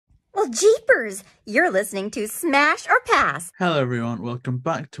Jeepers! You're listening to Smash or Pass. Hello everyone, welcome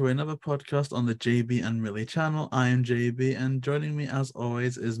back to another podcast on the JayBee and Milly channel. I am JayBee and joining me as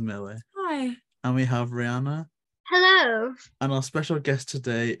always is Milly. Hi. And we have Rhianna. Hello. And our special guest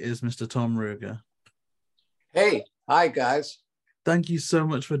today is Mr. Tom Ruegger. Hey, hi guys. Thank you so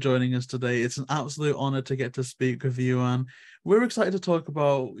much for joining us today. It's an absolute honor to get to speak with you, and we're excited to talk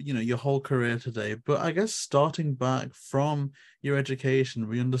about, your whole career today. But I guess starting back from your education,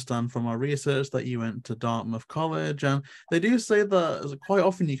 we understand from our research that you went to Dartmouth College, and they do say that quite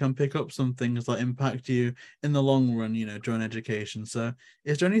often you can pick up some things that impact you in the long run, during education. So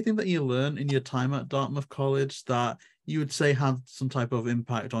is there anything that you learned in your time at Dartmouth College that you would say had some type of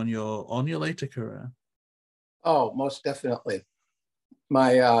impact on your later career? Oh, most definitely.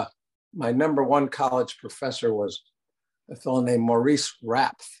 My number one college professor was a fellow named Maurice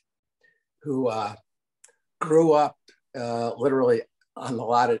Rapf, who grew up literally on the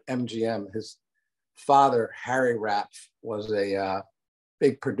lot at MGM. His father, Harry Rapf, was a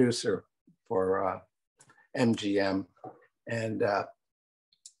big producer for MGM. And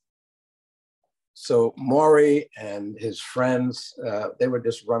so Maury and his friends, they would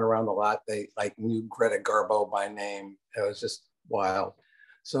just run around the lot. They knew Greta Garbo by name. It was just wild.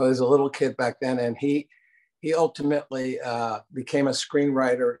 So as a little kid back then, and he ultimately became a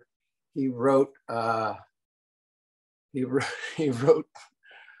screenwriter. He wrote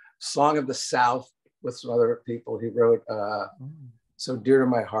Song of the South with some other people. He wrote So Dear to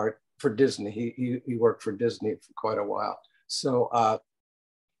My Heart for Disney. He worked for Disney for quite a while. So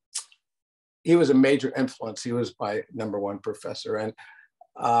he was a major influence. He was my number one professor, and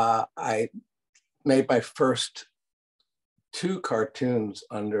I made my first 2 cartoons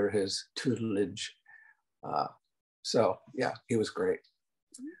under his tutelage. So yeah, he was great.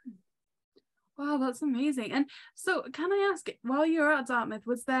 Wow, that's amazing. And so can I ask, while you were at Dartmouth,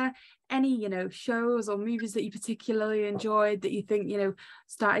 was there any, shows or movies that you particularly enjoyed that you think,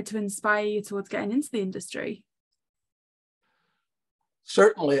 started to inspire you towards getting into the industry?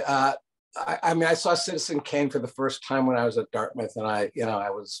 Certainly. I mean, I saw Citizen Kane for the first time when I was at Dartmouth, and I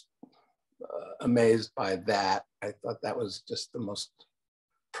was amazed by that. I thought that was just the most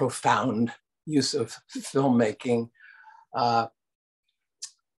profound use of filmmaking.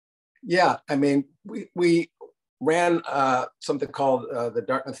 Yeah, I mean, we ran something called the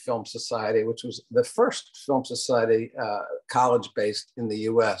Dartmouth Film Society, which was the first film society college-based in the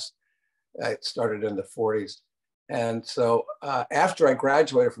US. It started in the 40s. And so after I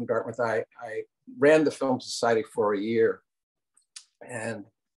graduated from Dartmouth, I ran the Film Society for a year. And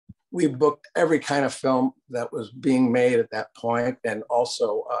we booked every kind of film that was being made at that point, and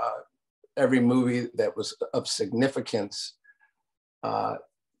also every movie that was of significance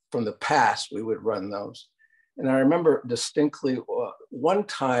from the past. We would run those. And I remember distinctly one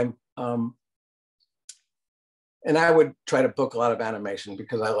time, and I would try to book a lot of animation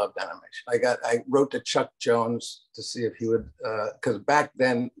because I loved animation. I wrote to Chuck Jones to see if he would, because back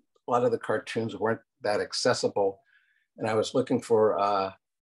then a lot of the cartoons weren't that accessible, and I was looking for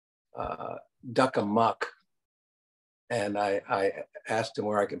Duck Amuck, and I asked him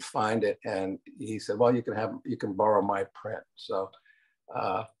where I could find it, and he said, "Well, you can borrow my print." So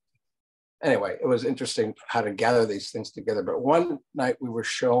anyway, it was interesting how to gather these things together. But one night we were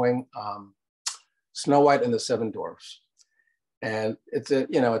showing Snow White and the Seven Dwarfs, and it's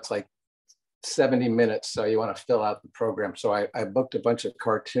like 70 minutes, so you want to fill out the program. So I booked a bunch of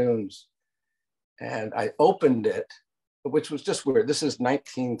cartoons, and I opened it, which was just weird. This is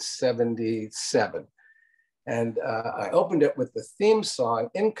 1977. And I opened it with the theme song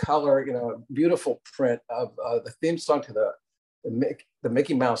in color, beautiful print of the theme song to the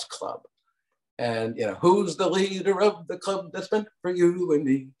Mickey Mouse Club. And, who's the leader of the club that's meant for you and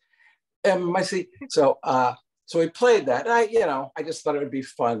me? MIC. So we played that. And I just thought it would be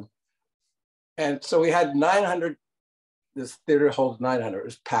fun. And so we had 900, this theater holds 900, it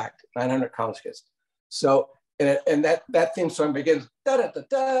was packed, 900 college kids. So, and that theme song begins, oh,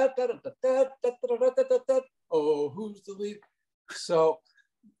 who's the lead? So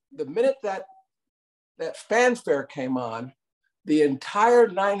the minute that fanfare came on, the entire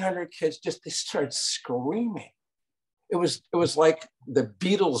 900 kids they started screaming. It was like the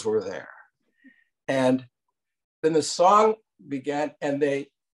Beatles were there. And then the song began, and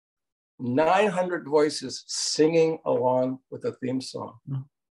 900 voices singing along with the theme song.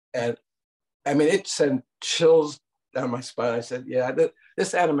 And I mean, it sent chills down my spine. I said, yeah,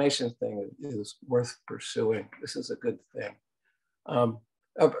 this animation thing is worth pursuing. This is a good thing.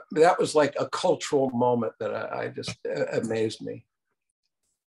 That was like a cultural moment that I just amazed me.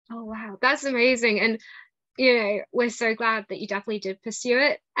 Oh, wow. That's amazing. And, we're so glad that you definitely did pursue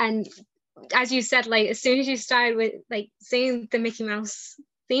it. And as you said, like, as soon as you started with like singing the Mickey Mouse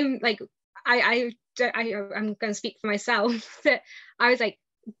theme, like I'm going to speak for myself, that I was like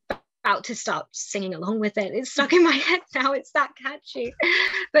about to start singing along with it. It's stuck in my head now. It's that catchy.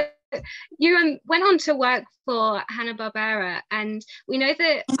 But you went on to work for Hanna-Barbera, and we know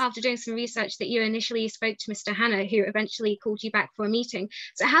that after doing some research that you initially spoke to Mr. Hanna, who eventually called you back for a meeting.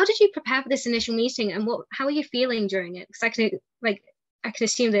 So how did you prepare for this initial meeting, and how are you feeling during it? Because I can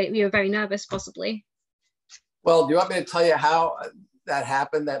assume that you were very nervous, possibly. Well, do you want me to tell you how that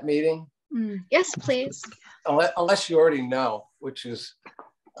happened, that meeting? Yes, please. Unless you already know, which is,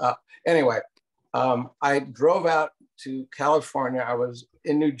 anyway, I drove out to California. I was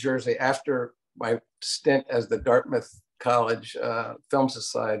in New Jersey after my stint as the Dartmouth College Film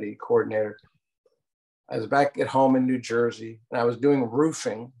Society coordinator. I was back at home in New Jersey, and I was doing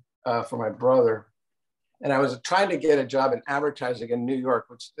roofing for my brother. And I was trying to get a job in advertising in New York,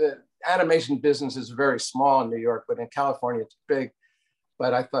 which the animation business is very small in New York, but in California it's big.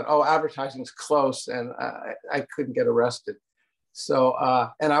 But I thought, oh, advertising's close, and I couldn't get arrested. So,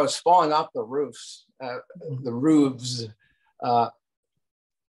 and I was falling off the roofs, because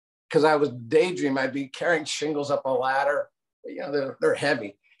I was daydreaming. I'd be carrying shingles up a ladder. They're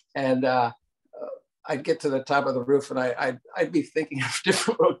heavy. And I'd get to the top of the roof, and I'd be thinking of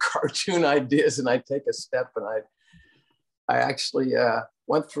different little cartoon ideas, and I'd take a step, and I actually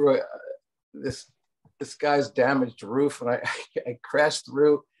went through this guy's damaged roof, and I crashed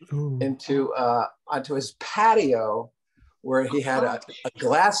through onto his patio, where he had a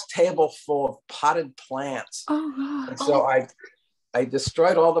glass table full of potted plants. Oh God! And so I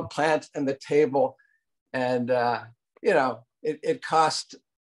destroyed all the plants and the table, and it cost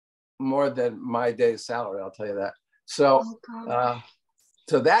more than my day's salary, I'll tell you that. So,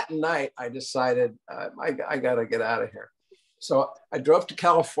 so that night I decided I got to get out of here. So I drove to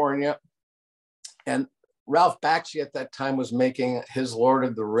California, and Ralph Bakshi at that time was making his Lord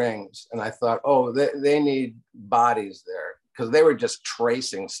of the Rings. And I thought, oh, they need bodies there, because they were just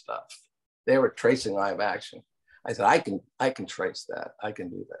tracing stuff. They were tracing live action. I said, I can trace that. I can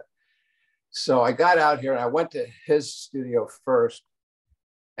do that. So I got out here, and I went to his studio first.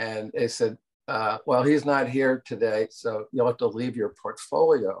 And they said, well, he's not here today, so you'll have to leave your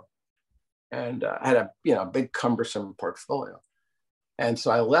portfolio. And I had a big cumbersome portfolio. And so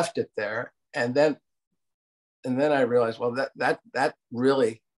I left it there. And then I realized, well, that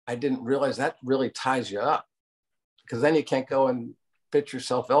really, I didn't realize that really ties you up, because then you can't go and pitch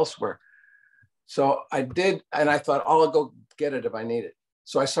yourself elsewhere. So I did, and I thought, oh, I'll go get it if I need it.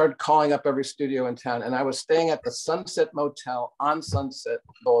 So I started calling up every studio in town, and I was staying at the Sunset Motel on Sunset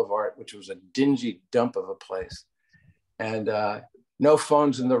Boulevard, which was a dingy dump of a place. And no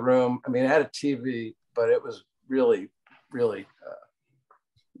phones in the room. I mean, it had a TV, but it was really, really,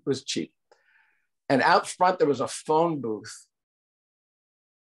 it was cheap. And out front, there was a phone booth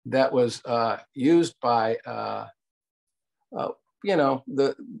that was used by,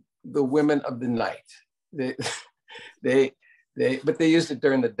 the women of the night. But they used it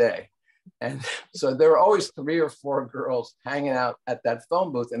during the day. And so there were always 3 or 4 girls hanging out at that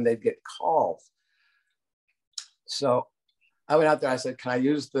phone booth, and they'd get calls. So I went out there, I said, can I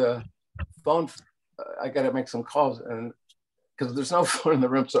use the phone? I got to make some calls, and because there's no phone in the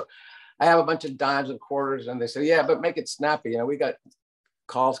room. So I have a bunch of dimes and quarters, and they said, yeah, but make it snappy. We got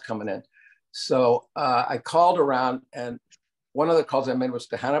calls coming in. So I called around, and one of the calls I made was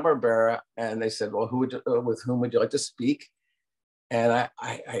to Hanna-Barbera, and they said, well, with whom would you like to speak? And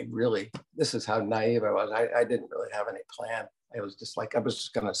I really, this is how naive I was. I didn't really have any plan. It was just like, I was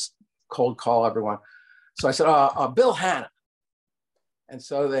just gonna cold call everyone. So I said, Bill Hanna. And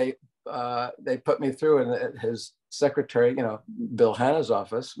so they put me through, and his secretary, Bill Hanna's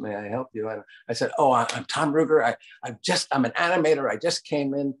office, may I help you? And I said, oh, I'm Tom Ruegger. I'm an animator. I just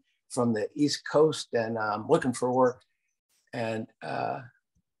came in from the East Coast, and I'm looking for work. And that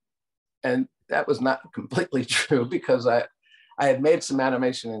was not completely true, because I had made some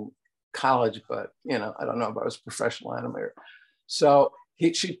animation in college, but I don't know if I was a professional animator. So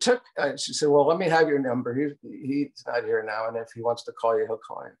she said, well, let me have your number. He's not here now, and if he wants to call you, he'll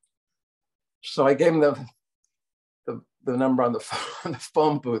call you. So I gave him the number on the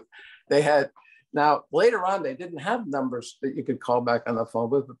phone booth. They had, now later on, they didn't have numbers that you could call back on the phone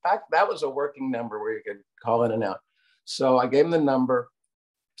booth, but back, that was a working number where you could call in and out. So I gave him the number.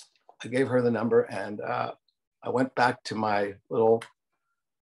 I gave her the number, and I went back to my little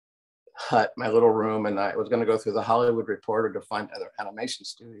hut, my little room, and I was going to go through the Hollywood Reporter to find other animation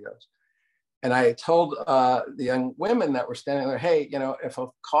studios. And I told the young women that were standing there, hey, you know, if a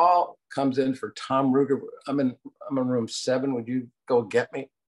call comes in for Tom Ruegger, I'm in room 7, would you go get me?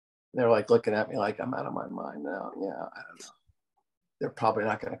 And they're like looking at me like I'm out of my mind now. Yeah, I don't know. They're probably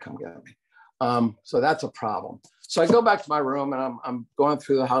not going to come get me. So that's a problem. So I go back to my room and I'm going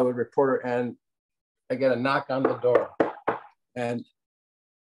through the Hollywood Reporter and I get a knock on the door. And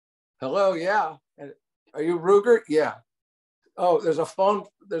hello, yeah. And, are you Ruegger? Yeah. Oh, there's a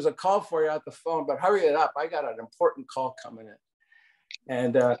call for you at the phone, but hurry it up. I got an important call coming in.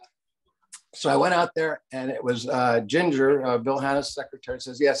 And so I went out there and it was Ginger, Bill Hanna's secretary,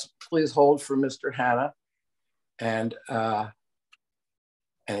 says, yes, please hold for Mr. Hanna. And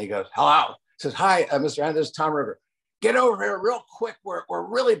he goes, hello. He says, hi, Mr. Hanna, this is Tom Ruegger. Get over here real quick. We're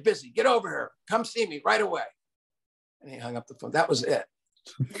really busy. Get over here. Come see me right away. And he hung up the phone. That was it.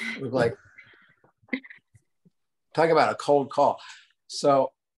 It was like, talk about a cold call.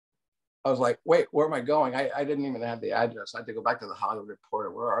 So I was like, wait, where am I going? I didn't even have the address. I had to go back to the Hollywood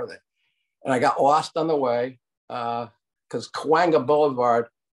Reporter. Where are they? And I got lost on the way because Cahuenga Boulevard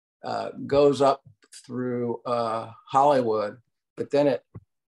goes up through Hollywood, but then it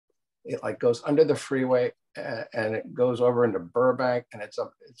like goes under the freeway and it goes over into Burbank, and it's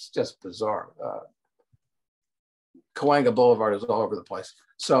just bizarre. Cahuenga Boulevard is all over the place.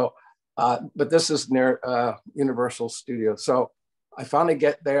 So, but this is near Universal Studios. So I finally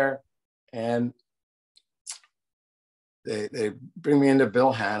get there, and they bring me into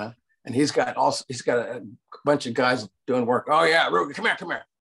Bill Hanna, and he's got a bunch of guys doing work. Oh yeah, Ruegger, come here.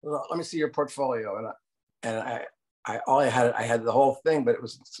 Let me see your portfolio. And I had the whole thing, but it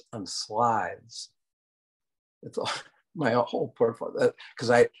was on slides. It's all my whole portfolio,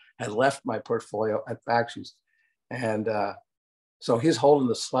 because I had left my portfolio at Bakshi's. And so he's holding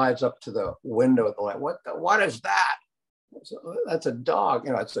the slides up to the window at the light. What is that? So, that's a dog.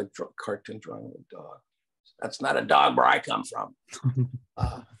 You know, it's a cartoon drawing of a dog. That's not a dog where I come from.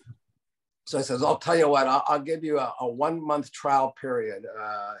 So I says, I'll tell you what, I'll give you a 1-month trial period.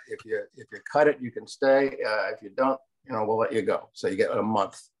 If you cut it, you can stay. If you don't, you know, we'll let you go. So you get a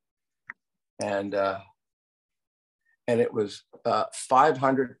month. And it was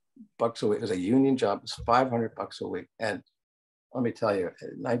 $500 a week. It was a union job. It was $500 a week. And let me tell you,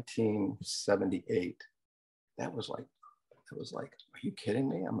 in 1978, that was like, are you kidding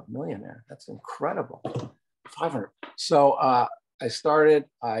me? I'm a millionaire. That's incredible. 500. So I started.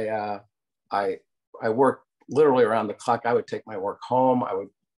 I worked literally around the clock. I would take my work home. I would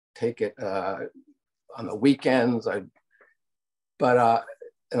take it on the weekends. A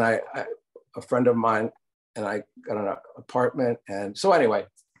friend of mine and I got an apartment. And so anyway,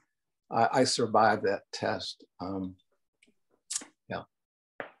 I survived that test. Yeah.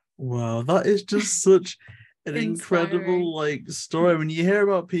 Wow, that is just such an incredible story. When you hear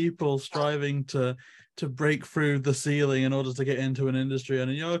about people striving to break through the ceiling in order to get into an industry, and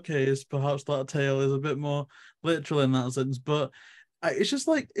in your case, perhaps that tale is a bit more literal in that sense. But it's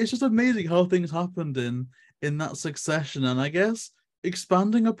just amazing how things happened in that succession. And I guess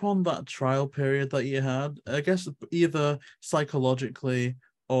expanding upon that trial period that you had, I guess either psychologically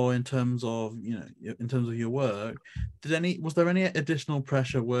or in terms of your work, was there any additional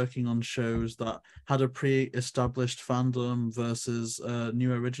pressure working on shows that had a pre-established fandom versus a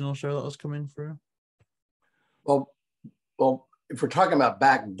new original show that was coming through? Well, if we're talking about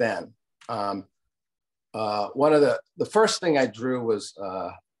back then, one of the first thing I drew was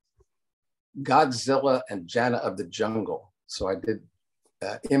Godzilla and Janna of the Jungle. So I did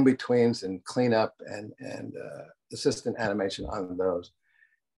in-betweens and cleanup and assistant animation on those.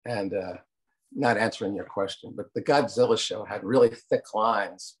 And not answering your question, but the Godzilla show had really thick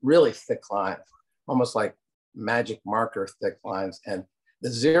lines, almost like magic marker thick lines. And the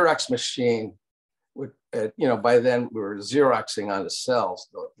Xerox machine would, by then we were Xeroxing onto cells,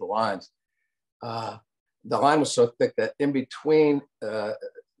 the lines. The line was so thick that in between the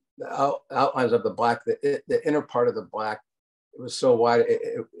outlines of the black, the inner part of the black, it was so wide,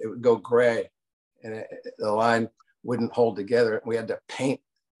 it would go gray, and the line wouldn't hold together. We had to paint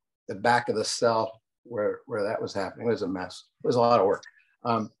the back of the cell where that was happening. It was a mess. It was a lot of work.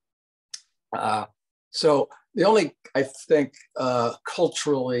 So the only, I think,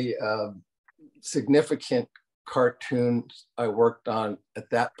 culturally significant cartoons I worked on at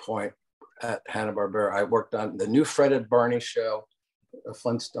that point at Hanna-Barbera, I worked on the new Fred and Barney show,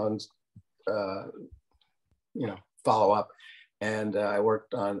 Flintstones, follow up, and I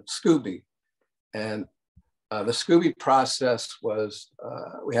worked on Scooby. And the Scooby process was,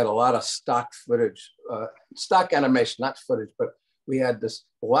 we had a lot of stock footage, stock animation, not footage, but we had this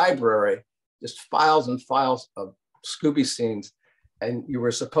library, just files and files of Scooby scenes. and you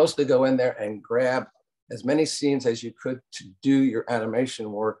were supposed to go in there and grab as many scenes as you could to do your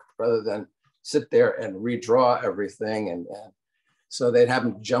animation work rather than sit there and redraw everything. And so they'd have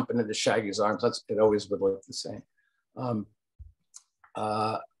him jump into Shaggy's arms. It always would look the same.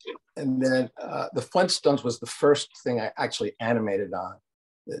 And then the Flintstones was the first thing I actually animated on.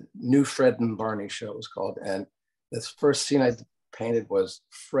 The new Fred and Barney show it was called. And this first scene I painted was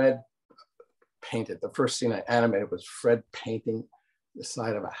Fred painted. The first scene I animated was Fred painting the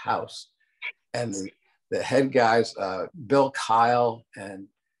side of a house. And the head guys, Bill Kyle and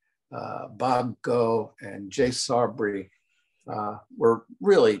Bob Go and Jay Sarbry were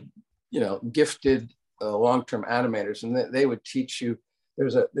really, gifted long-term animators, and they would teach you.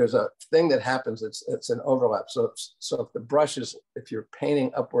 There's a thing that happens. It's an overlap. So if the brush is, if you're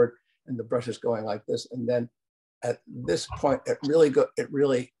painting upward and the brush is going like this, and then at this point it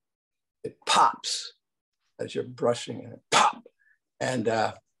pops as you're brushing, and it pop. And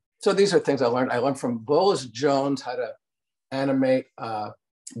so these are things I learned. I learned from Bolas Jones how to animate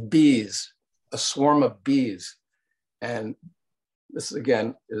bees, a swarm of bees. And this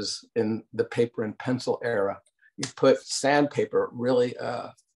again is in the paper and pencil era. You put sandpaper, really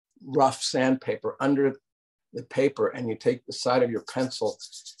rough sandpaper under the paper, and you take the side of your pencil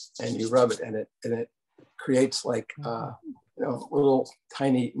and you rub it, and it creates like little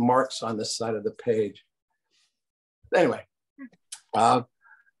tiny marks on the side of the page. Anyway,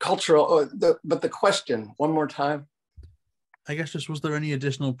 cultural, but the question, one more time. I guess just, was there any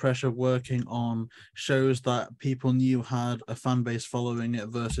additional pressure working on shows that people knew had a fan base following it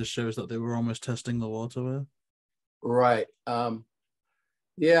versus shows that they were almost testing the water with? Right.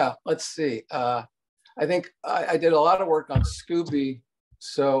 Yeah, let's see. I think I did a lot of work on Scooby,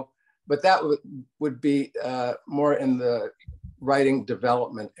 but that would be more in the writing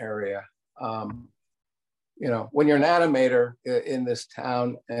development area. When you're an animator in this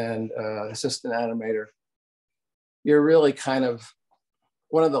town and assistant animator, you're really kind of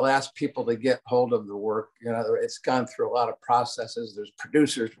one of the last people to get hold of the work. It's gone through a lot of processes. There's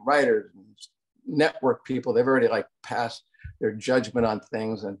producers, writers, and network people. They've already passed their judgment on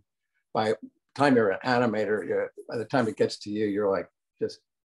things. And by the time you're an animator, by the time it gets to you, you're like, you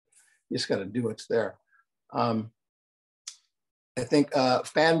just got to do what's there. I think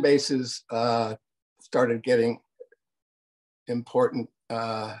fan bases started getting important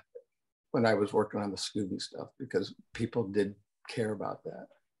when I was working on the Scooby stuff, because people did care about that.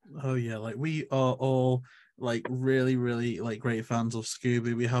 Oh yeah, we are all really, really great fans of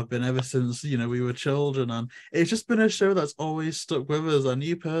Scooby. We have been ever since we were children, and it's just been a show that's always stuck with us. And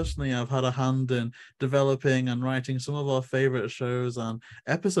you personally have had a hand in developing and writing some of our favorite shows and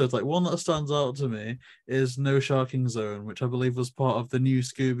episodes. One that stands out to me is No Sharking Zone, which I believe was part of the new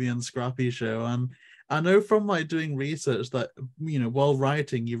Scooby and Scrappy show. And I know from doing research that, while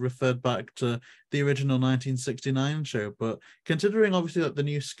writing, you referred back to the original 1969 show, but considering obviously that the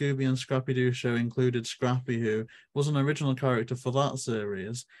new Scooby and Scrappy Doo show included Scrappy, who was an original character for that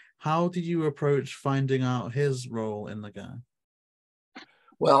series, how did you approach finding out his role in the game?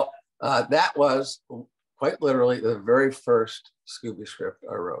 Well, that was quite literally the very first Scooby script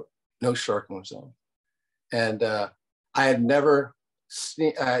I wrote, No Sharking Zone. And I had never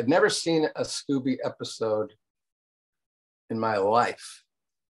seen a Scooby episode in my life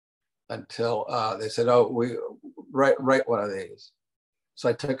until they said, "Oh, we write one of these." So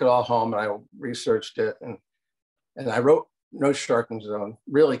I took it all home and I researched it, and I wrote No Sharking Zone,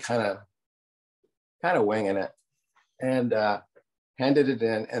 really kind of winging it, and handed it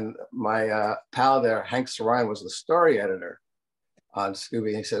in. And my pal there, Hank Saran, was the story editor on Scooby.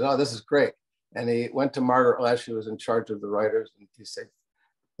 And he said, "Oh, this is great." And he went to Margaret Lesh, who was in charge of the writers, and he said,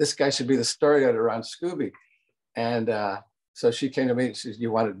 "This guy should be the story editor on Scooby." And so she came to me and she said,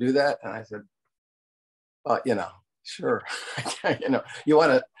 "You want to do that?" And I said, "Sure." You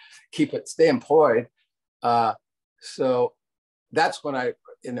want to stay employed. So that's when I,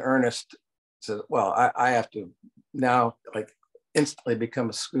 in earnest, said, well, I have to now instantly become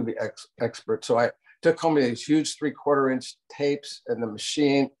a Scooby expert. So I took home these huge 3/4-inch tapes and the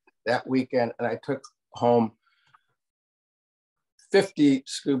machine that weekend, and I took home 50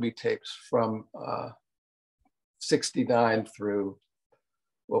 Scooby tapes from 69 through,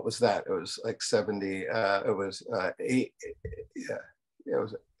 what was that? It was 70. It was 8. Yeah, it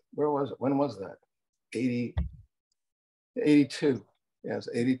was. Where was it? When was that? 82. Yeah, it was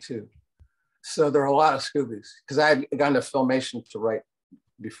 82. So there are a lot of Scoobies, because I had gone to Filmation to write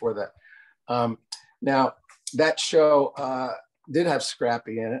before that. Now that show did have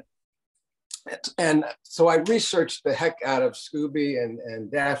Scrappy in it. And so I researched the heck out of Scooby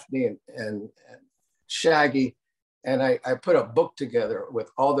and Daphne and Shaggy. And I put a book together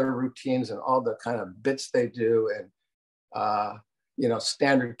with all their routines and all the kind of bits they do, and you know,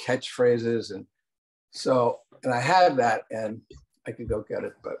 standard catchphrases. And so, and I had that, and I could go get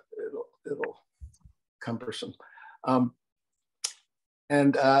it, but it'll cumbersome.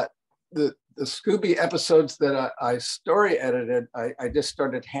 And the Scooby episodes that I story edited, I just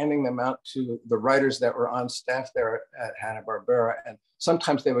started handing them out to the writers that were on staff there at Hanna-Barbera. And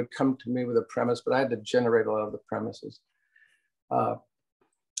sometimes they would come to me with a premise, but I had to generate a lot of the premises.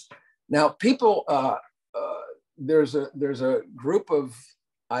 Now people, there's a group of,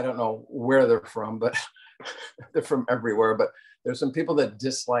 I don't know where they're from, but they're from everywhere, but there's some people that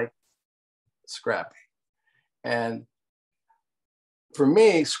dislike Scrappy. And for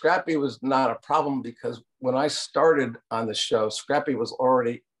me, Scrappy was not a problem because when I started on the show, Scrappy was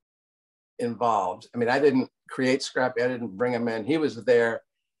already involved. I mean, I didn't create Scrappy. I didn't bring him in. He was there.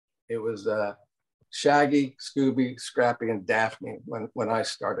 It was Shaggy, Scooby, Scrappy, and Daphne when I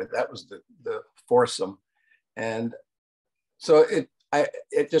started. That was the foursome. And so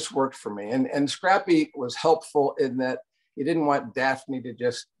it just worked for me. And Scrappy was helpful in that he didn't want Daphne to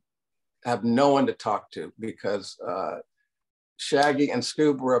just have no one to talk to, because Shaggy and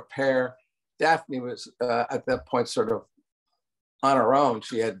Scoob were a pair. Daphne was at that point sort of on her own.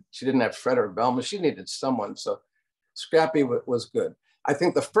 She didn't have Fred or Velma. She needed someone. So Scrappy was good. I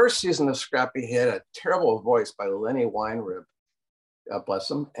think the first season of Scrappy, he had a terrible voice by Lenny Weinrib, God bless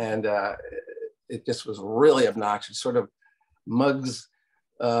him. And it just was really obnoxious, sort of Muggs,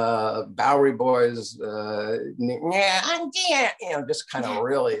 Bowery Boys, you know, just kind of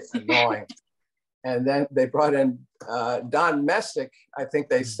really annoying. And then they brought in Don Messick. I think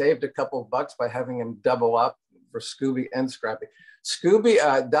they saved a couple of bucks by having him double up for Scooby and Scrappy.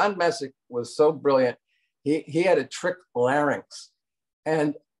 Don Messick was so brilliant. He had a trick larynx.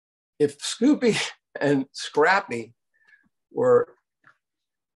 And if Scooby and Scrappy were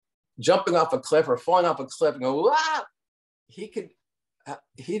jumping off a cliff or falling off a cliff and go, ah, he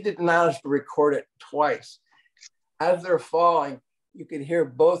did not have to record it twice. As they're falling, you could hear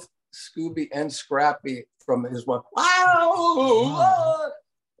both Scooby and Scrappy from his one, wow.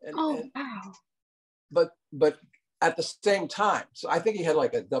 Wow. But at the same time. So I think he had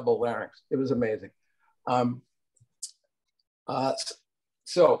like a double larynx. It was amazing.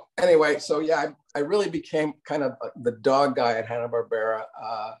 So anyway, so yeah, I really became kind of the dog guy at Hanna-Barbera.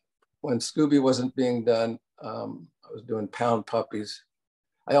 When Scooby wasn't being done, I was doing Pound Puppies.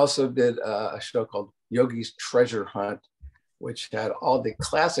 I also did a show called Yogi's Treasure Hunt, which had all the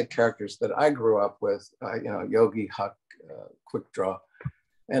classic characters that I grew up with, you know, Yogi, Huck, Quick Draw.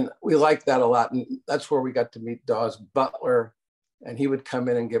 And we liked that a lot. And that's where we got to meet Dawes Butler, and he would come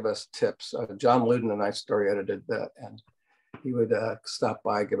in and give us tips. John Luden and I story edited that, and he would stop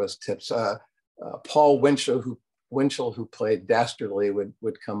by, give us tips. Paul Winchell, who played Dastardly,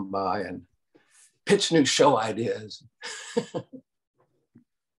 would come by and pitch new show ideas.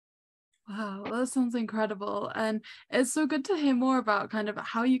 Wow, that sounds incredible. And it's so good to hear more about kind of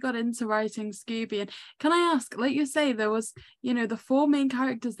how you got into writing Scooby. And can I ask, like you say, there was, you know, the four main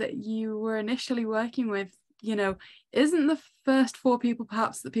characters that you were initially working with, you know, isn't the first four people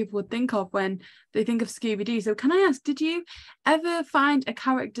perhaps that people would think of when they think of Scooby Doo. So can I ask, did you ever find a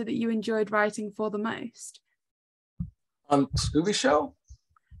character that you enjoyed writing for the most? On Scooby Show?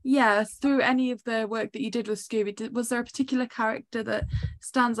 Yeah, through any of the work that you did with Scooby, was there a particular character that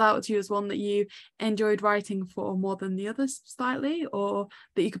stands out to you as one that you enjoyed writing for more than the others slightly, or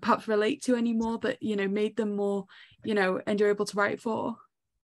that you could perhaps relate to any more that, you know, made them more, you know, enjoyable to write for?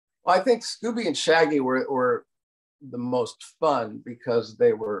 Well, I think Scooby and Shaggy were the most fun because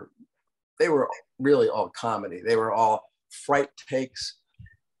they were really all comedy. They were all fright takes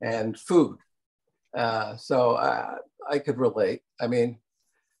and food. So I could relate. I mean,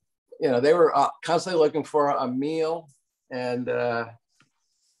 you know, they were constantly looking for a meal, and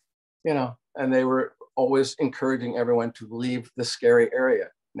you know, and they were always encouraging everyone to leave the scary area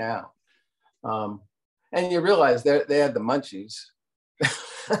now. And you realize they had the munchies.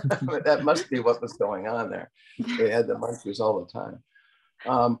 That must be what was going on there. They had the munchies all the time.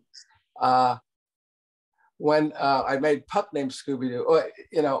 When I made Pup Named Scooby Doo,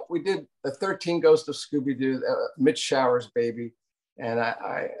 you know, we did the 13 Ghosts of Scooby Doo, Mitch Shower's baby. And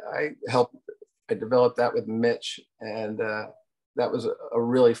I developed that with Mitch, and that was a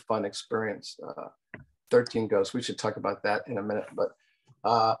really fun experience. 13 Ghosts, we should talk about that in a minute. But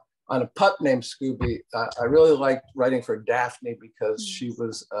on a Pup Named Scooby, I really liked writing for Daphne because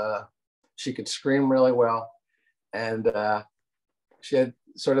she could scream really well, and she had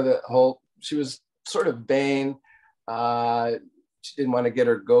sort of she was sort of vain. She didn't want to get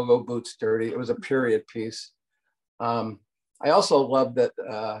her go-go boots dirty. It was a period piece. I also love that,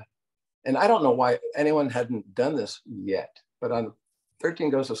 and I don't know why anyone hadn't done this yet, but on 13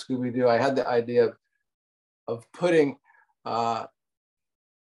 Ghosts of Scooby Doo, I had the idea of putting a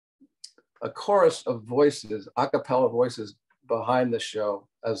chorus of voices, a cappella voices behind the show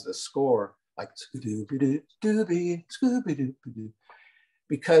as the score, like Scooby-Doo, Scooby, Scooby-Doo,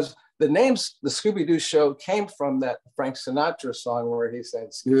 because the names, the Scooby Doo show came from that Frank Sinatra song where he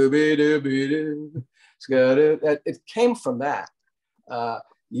said, Scooby-Doo, it came from that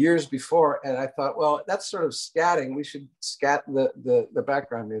years before. And I thought, well, that's sort of scatting. We should scat the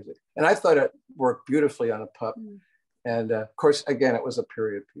background music. And I thought it worked beautifully on a pup. And of course, again, it was a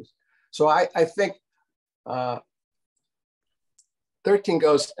period piece. So I think 13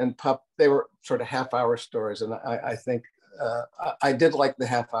 Ghosts and Pup, they were sort of half-hour stories. And I think I did like the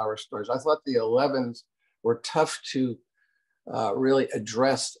half-hour stories. I thought the 11s were tough to really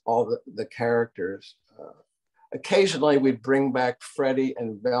address all the characters. Occasionally, we'd bring back Freddie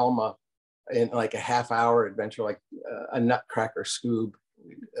and Velma in like a half-hour adventure, like a Nutcracker Scoob,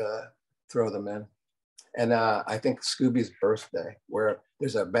 throw them in. And I think Scooby's Birthday, where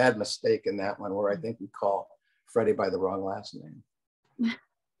there's a bad mistake in that one, where I think we call Freddie by the wrong last name.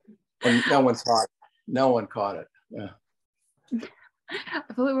 And no one caught it. Yeah.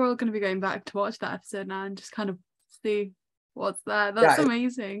 I feel like we're all going to be going back to watch that episode now and just kind of see what's there. That's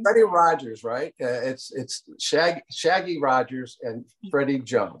amazing. Freddie Rogers, right? It's Shaggy Rogers and Freddie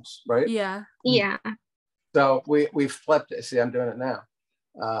Jones, right? Yeah. Yeah. So we flipped it. See, I'm doing it now.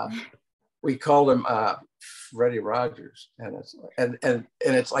 We called him Freddie Rogers, and it's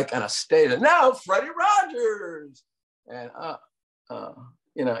like on a stage. And now Freddie Rogers, and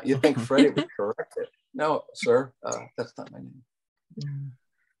you know, you think Freddie would correct it. No, sir, that's not my name.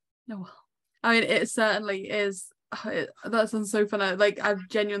 No, I mean, it certainly is. That sounds so fun. Like, I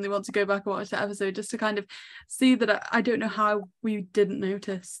genuinely want to go back and watch that episode just to kind of see that. I don't know how we didn't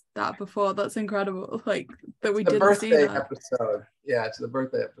notice that before. That's incredible. Like, that we didn't see that. Episode. Yeah, it's the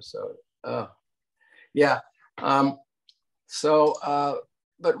birthday episode. Yeah. But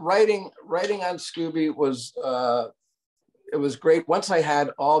writing on Scooby was it was great. Once I had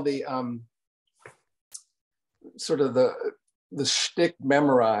all the sort of the shtick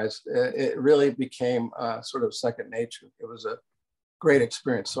memorized, it really became sort of second nature. It was a great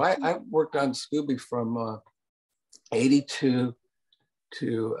experience. So I worked on Scooby from 82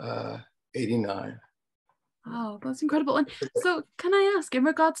 to 89. Oh, that's incredible. And so can I ask, in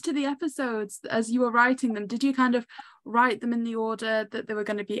regards to the episodes, as you were writing them, did you kind of write them in the order that they were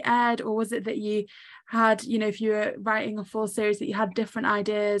going to be aired, or was it that you had, you know, if you were writing a full series, that you had different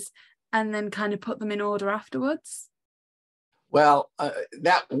ideas and then kind of put them in order afterwards? Well,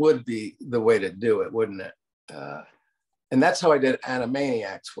 that would be the way to do it, wouldn't it? And that's how I did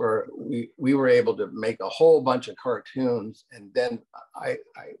Animaniacs, where we were able to make a whole bunch of cartoons, and then I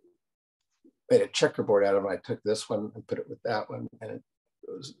made a checkerboard out of it. I took this one and put it with that one, and it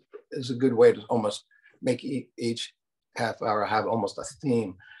was a good way to almost make each half hour have almost a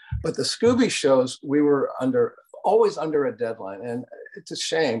theme. But the Scooby shows, we were always under a deadline, and it's a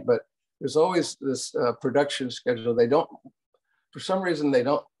shame, but there's always this production schedule. For some reason, they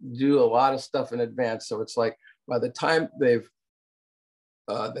don't do a lot of stuff in advance. So it's like by the time by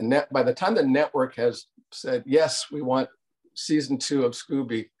the time the network has said, yes, we want season 2 of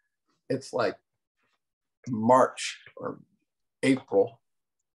Scooby, it's like March or April.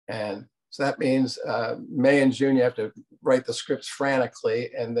 And so that means May and June, you have to write the scripts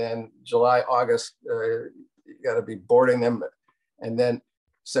frantically. And then July, August, you got to be boarding them. And then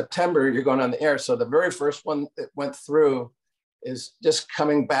September, you're going on the air. So the very first one that went through is just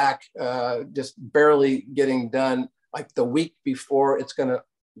coming back, just barely getting done, like the week before it's going to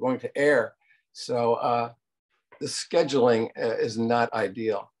air. So the scheduling is not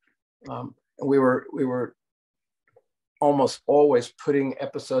ideal. And we were almost always putting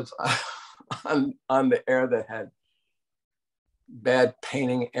episodes on the air that had bad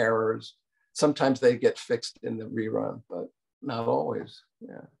painting errors. Sometimes they get fixed in the rerun, but not always.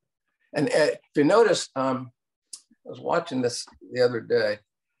 Yeah. And if you notice, I was watching this the other day.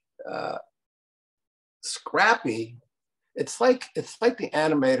 Scrappy, it's like the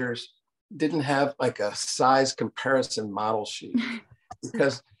animators didn't have like a size comparison model sheet,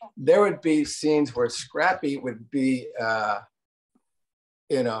 because there would be scenes where Scrappy would be, well,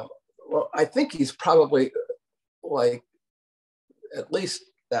 I think he's probably like at least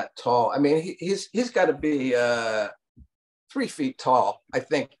that tall. I mean, he's got to be 3 feet tall, I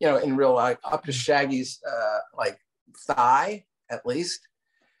think, in real life, up to Shaggy's like thigh at least.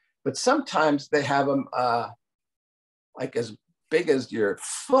 But sometimes they have him like as big as your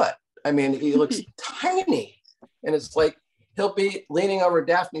foot. I mean, he looks tiny. And it's like, he'll be leaning over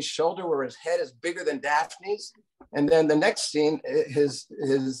Daphne's shoulder where his head is bigger than Daphne's. And then the next scene, his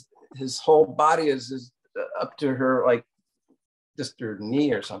whole body is up to her, like just her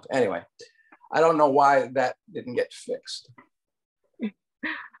knee or something. Anyway, I don't know why that didn't get fixed.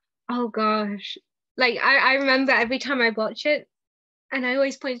 Oh gosh. Like I remember every time I watch it, and I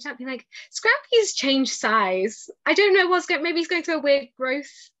always point it out, being like, Scrappy's changed size. I don't know what's going, maybe he's going through a weird growth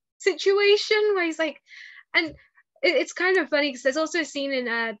situation where he's like, and it's kind of funny because there's also a scene in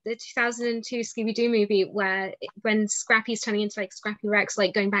the 2002 Scooby Doo movie where when Scrappy's turning into like Scrappy Rex,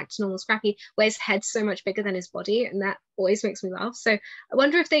 like going back to normal Scrappy, where his head's so much bigger than his body, and that always makes me laugh. So I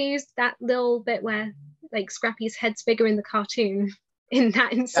wonder if they used that little bit where like Scrappy's head's bigger in the cartoon in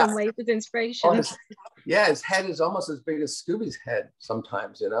some ways as inspiration. His head is almost as big as Scooby's head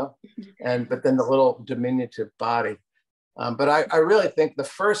sometimes, you know, but then the little diminutive body. But I really think the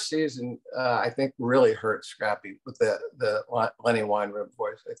first season, I think really hurt Scrappy with the Lenny Weinrib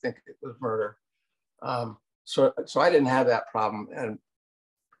voice. I think it was murder. So I didn't have that problem, and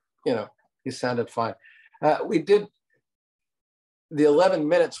you know, he sounded fine. We did the 11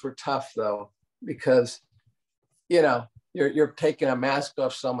 minutes were tough though, because you know you're taking a mask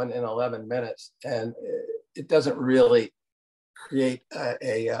off someone in 11 minutes, and it doesn't really create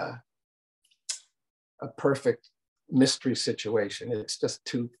a perfect mystery situation. It's just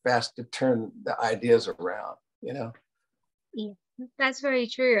too fast to turn the ideas around, you know? Yeah, that's very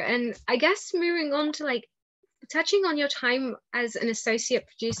true. And I guess moving on to like touching on your time as an associate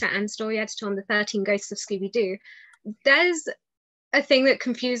producer and story editor on the 13 Ghosts of Scooby Doo, there's a thing that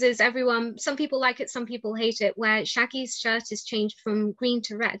confuses everyone. Some people like it, some people hate it, where Shaggy's shirt is changed from green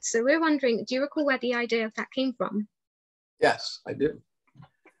to red. So we're wondering, do you recall where the idea of that came from? Yes, I do.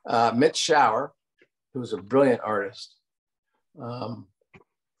 Mitch Shower, who's a brilliant artist.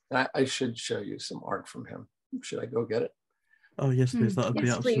 I should show you some art from him. Should I go get it? Oh, yes, please. That would be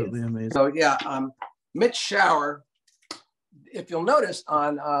absolutely amazing. So yeah, Mitch Shower, if you'll notice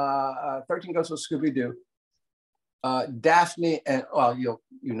on 13 Ghosts of Scooby Doo, Daphne and, well, you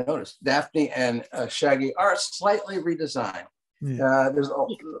notice, Daphne and Shaggy are slightly redesigned. Yeah.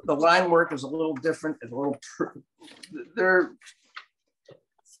 The line work is a little different. It's a little, they're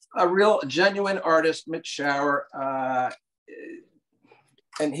a real genuine artist, Mitch Shower,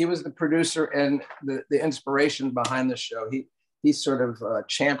 and he was the producer and the inspiration behind the show. He sort of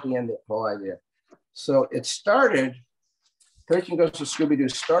championed the whole idea. So it started, 13 Ghosts of Scooby Doo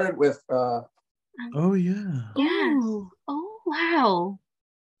started with. Oh yeah. Yeah. Oh wow.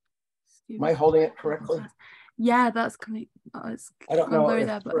 Am I holding it correctly? Yeah, that's coming. Oh, it's I don't know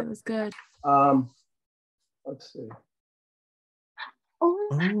there, but it was good. Let's see.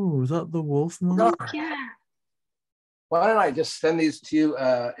 Oh, is that the wolf man? Oh, yeah. Why don't I just send these to you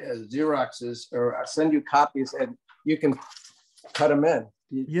as Xeroxes, or I'll send you copies and you can cut them in.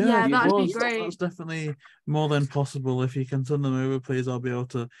 Yeah, that'd be great. That's definitely more than possible. If you can send them over, please, I'll be able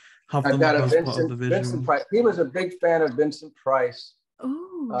to have them got as part of the visual. Vincent Price. He was a big fan of Vincent Price.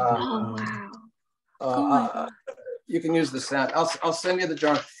 Oh, wow. You can use the sound. I'll send you the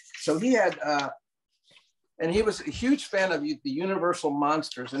drawing. So he had, and he was a huge fan of the Universal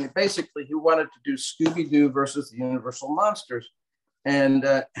Monsters, and basically he wanted to do Scooby Doo versus the Universal Monsters, and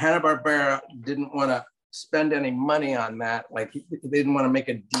Hanna-Barbera didn't want to spend any money on that. Like they didn't want to make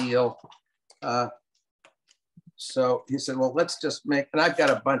a deal. So he said, well, let's just make, and I've got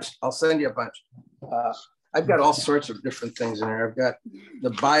a bunch. I'll send you a bunch. I've got all sorts of different things in there. I've got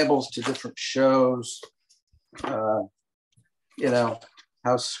the Bibles to different shows. You know,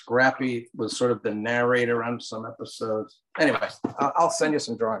 how Scrappy was sort of the narrator on some episodes. Anyway, I'll send you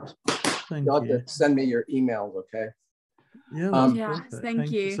some drawings. You'll have to send me your emails, okay? Yeah, thank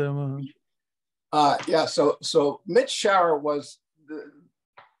you so much. Yeah, so Mitch Shower was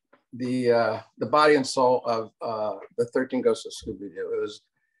the body and soul of the 13 Ghosts of Scooby Doo. It was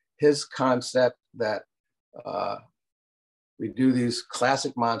his concept that we do these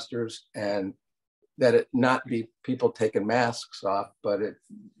classic monsters, and that it not be people taking masks off, but it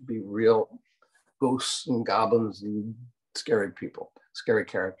be real ghosts and goblins and scary people, scary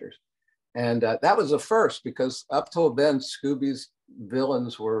characters. And that was a first, because up till then, Scooby's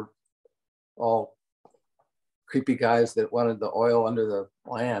villains were all creepy guys that wanted the oil under the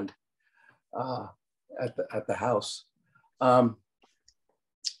land at the house.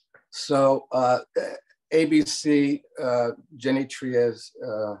 So ABC, Jenny Triez,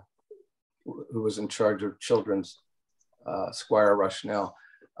 who was in charge of children's, Squire Rushnell,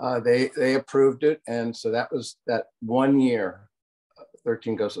 they approved it. And so that was that 1 year,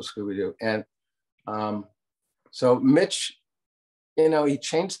 13 Ghosts of Scooby-Doo. And so Mitch, you know, he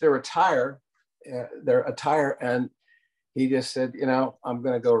changed their attire their attire, and he just said, you know, I'm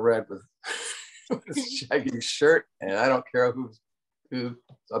going to go red with, with Shaggy's shirt, and I don't care who's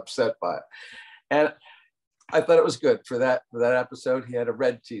upset by it. And I thought it was good for that episode. He had a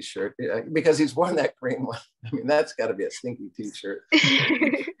red T-shirt because he's worn that green one. I mean, that's got to be a stinky T-shirt.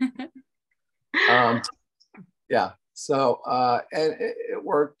 Yeah. So and it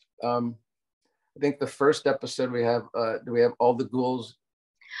worked. I think the first episode we have. Do we have All the Ghouls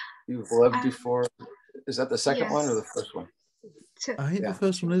You've Loved Before? Is that the second one or the first one? I think the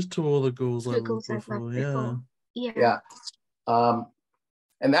first one is To All the Ghouls I've Loved Before. Yeah.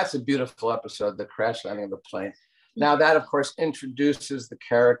 And that's a beautiful episode, the crash landing of the plane. Now that, of course, introduces the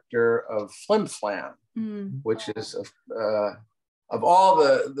character of Flim Flam, which is of all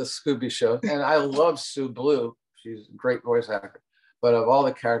the Scooby shows, and I love Sue Blue. She's a great voice actor. But of all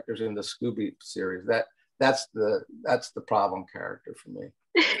the characters in the Scooby series, that's the problem character for me.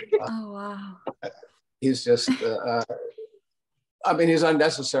 Oh wow! He's just, I mean, he's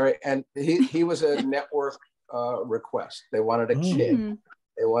unnecessary, and he was a network request. They wanted a kid.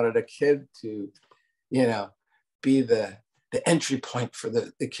 They wanted a kid to, you know, be the entry point for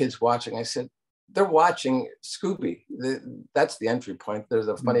the kids watching. I said, they're watching Scooby. That's the entry point. There's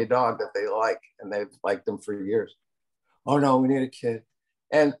a funny dog that they like, and they've liked them for years. Oh no, we need a kid.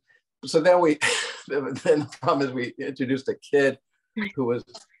 And so then then the problem is we introduced a kid who was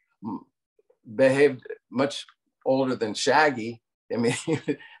behaved much older than Shaggy. I mean,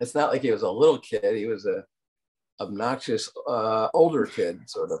 it's not like he was a little kid. He was a obnoxious older kid,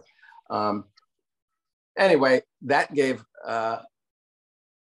 sort of. Anyway, that gave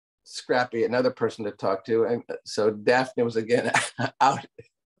Scrappy another person to talk to. And so Daphne was again out,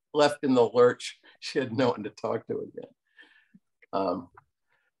 left in the lurch. She had no one to talk to again.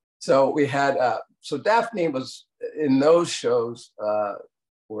 So we had, so Daphne was in those shows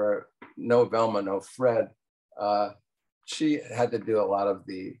where no Velma, no Fred, she had to do a lot of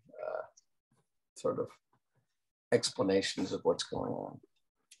the sort of explanations of what's going on.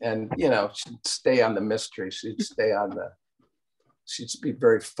 And, you know, she'd stay on the mystery. She'd be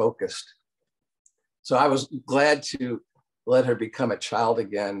very focused. So I was glad to let her become a child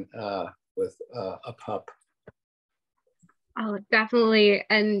again with a pup. Oh, definitely.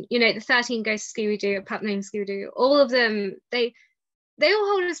 And, you know, the 13 Ghosts Scooby Doo, a pup named Scooby Doo, all of them, they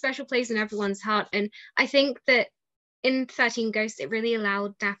all hold a special place in everyone's heart. And I think that in 13 Ghosts, it really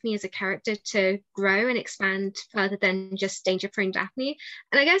allowed Daphne as a character to grow and expand further than just danger-prone Daphne.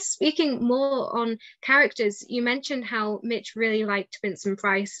 And I guess speaking more on characters, you mentioned how Mitch really liked Vincent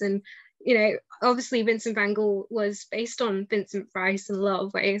Price, and you know, obviously Vincent Van Gogh was based on Vincent Price in a lot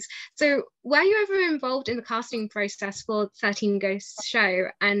of ways. So were you ever involved in the casting process for 13 Ghosts show,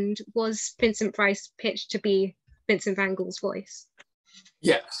 and was Vincent Price pitched to be Vincent Van Gogh's voice?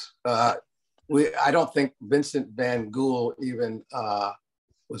 Yes. I don't think Vincent Van Gogh even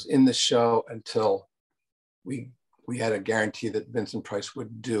was in the show until we had a guarantee that Vincent Price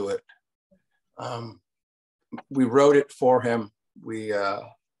would do it. We wrote it for him. We,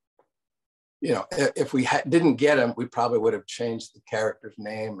 you know, if we didn't get him, we probably would have changed the character's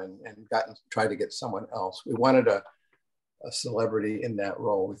name and tried to get someone else. We wanted a celebrity in that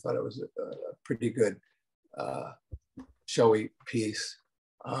role. We thought it was a pretty good showy piece.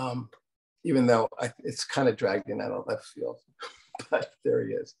 Even though it's kind of dragged in out of left field, but there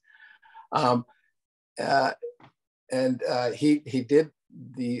he is. He did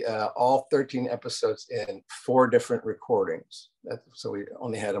the all 13 episodes in 4 different recordings. So we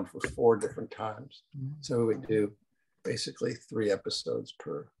only had him for 4 different times. So we would do basically 3 episodes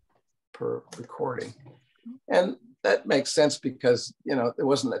per recording. And that makes sense because, you know, there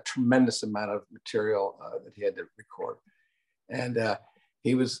wasn't a tremendous amount of material that he had to record. And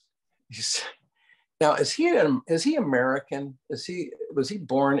now, is he American? Was he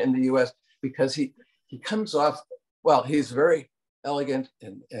born in the U.S.? Because he comes off, well, he's very elegant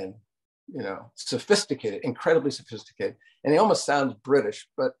and you know, sophisticated, incredibly sophisticated, and he almost sounds British,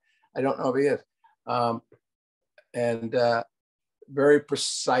 but I don't know if he is. And very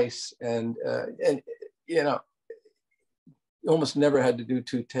precise, and you know, you almost never had to do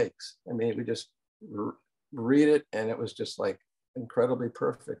 2 takes. I mean, we just read it, and it was just like incredibly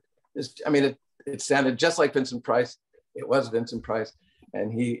perfect. It sounded just like Vincent Price. It was Vincent Price,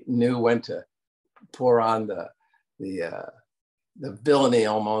 and he knew when to pour on the villainy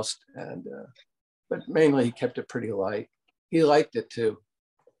almost, and but mainly he kept it pretty light. He liked it too.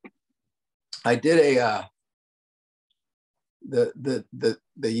 I did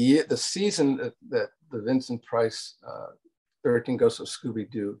the season that the Vincent Price 13 Ghosts of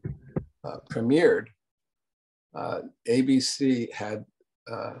Scooby Doo premiered. ABC had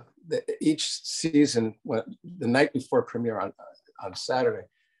each season, the night before premiere on Saturday,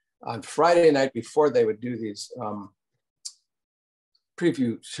 on Friday night before, they would do these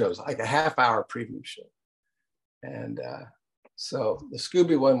preview shows, like a half-hour preview show. And so the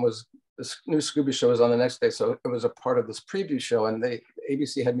Scooby one was, the new Scooby show was on the next day, so it was a part of this preview show, and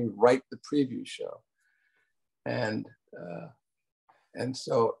ABC had me write the preview show. And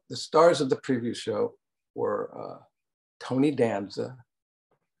so the stars of the preview show were Tony Danza,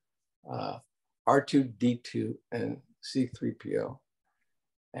 R2-D2, and C-3PO,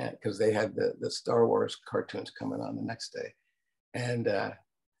 and because they had the Star Wars cartoons coming on the next day, and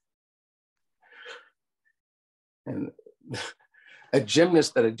a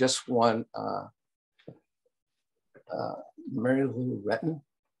gymnast that had just won, Mary Lou Retton,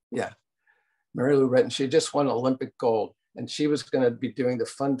 Mary Lou Retton. She had just won Olympic gold, and she was going to be doing the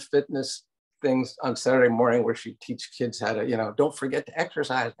fun fitness things on Saturday morning, where she'd teach kids how to, don't forget to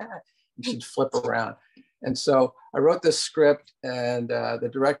exercise. And she'd flip around. And so I wrote this script, and the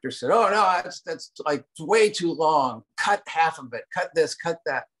director said, "Oh no, that's like way too long. Cut half of it. Cut this. Cut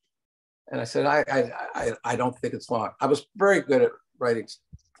that." And I said, I don't think it's long. I was very good at writing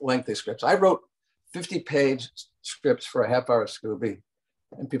lengthy scripts. I wrote 50-page scripts for a half-hour Scooby,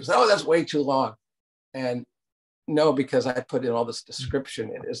 and people said, "Oh, that's way too long." And no, because I put in all this description,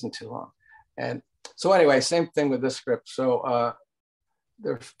 it isn't too long. And so anyway, same thing with this script. So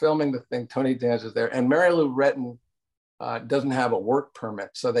they're filming the thing, Tony Danza is there, and Mary Lou Retton doesn't have a work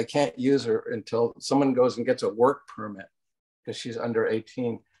permit, so they can't use her until someone goes and gets a work permit, because she's under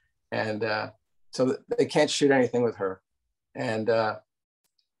 18. And so they can't shoot anything with her. And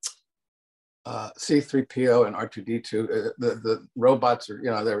C-3PO and R2-D2, the robots are,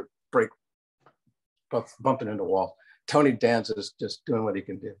 they're bumping into walls. Tony Danza is just doing what he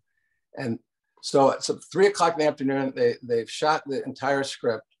can do. And so it's 3 o'clock in the afternoon, they've shot the entire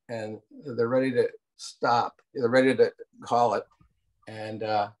script, and they're ready to stop. They're ready to call it. And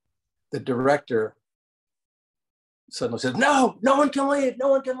the director suddenly says, "No, no one can leave, no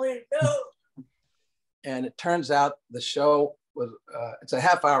one can leave, no." And it turns out the show was, it's a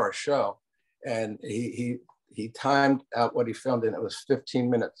half-hour show, and he timed out what he filmed, and it was 15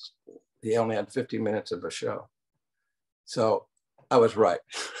 minutes. He only had 15 minutes of a show. So I was right.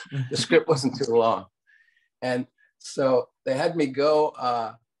 The script wasn't too long. And so they had me go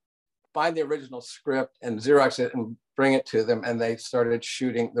find the original script and Xerox it and bring it to them, and they started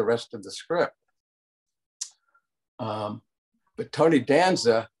shooting the rest of the script. But Tony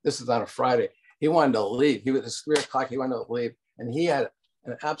Danza, this is on a Friday, he wanted to leave. It's 3 o'clock, he wanted to leave. And he had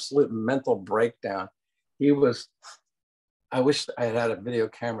an absolute mental breakdown. He was, I wish I had a video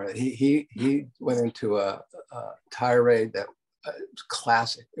camera. He went into a tirade that was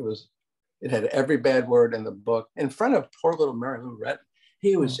classic. It had every bad word in the book in front of poor little Mary Lou Retton.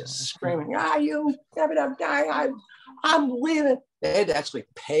 He was just screaming, you, I'm leaving. They had to actually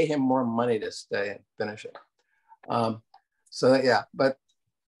pay him more money to stay and finish it. But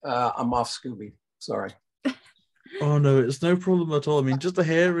I'm off Scooby, sorry. Oh no, it's no problem at all. I mean, just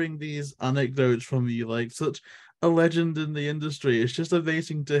hearing these anecdotes from you, like such a legend in the industry, it's just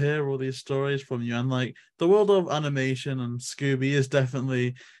amazing to hear all these stories from you. And like the world of animation and Scooby is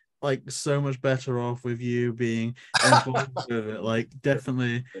definitely like so much better off with you being involved with it. Like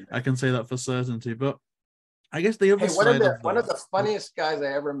definitely, I can say that for certainty. But I guess the other side of one of the funniest guys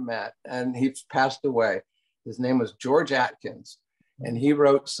I ever met, and he's passed away. His name was George Atkins, and he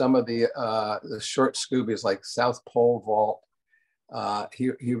wrote some of the short Scoobies, like South Pole Vault.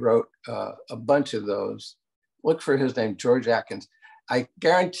 He wrote a bunch of those. Look for his name, George Atkins. I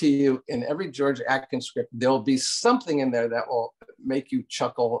guarantee you, in every George Atkins script, there'll be something in there that will make you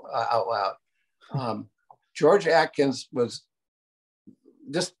chuckle out loud. George Atkins was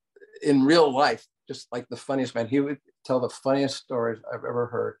just in real life, just like the funniest man. He would tell the funniest stories I've ever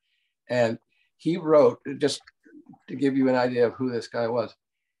heard. And he wrote, just to give you an idea of who this guy was,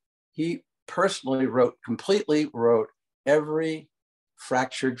 he personally completely wrote every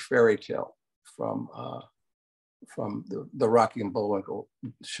fractured fairy tale from the Rocky and Bullwinkle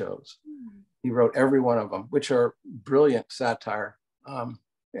shows. He wrote every one of them, which are brilliant satire.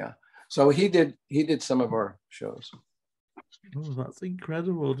 So he did some of our shows. Oh, that's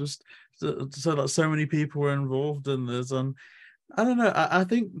incredible! Just so that so many people were involved in this, and I don't know. I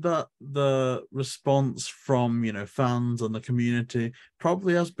think that the response from fans and the community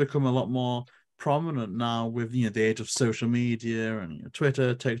probably has become a lot more prominent now with the age of social media and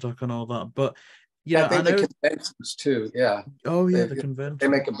Twitter, TikTok, and all that. But I think the conventions too. Yeah. Oh yeah, the conventions. They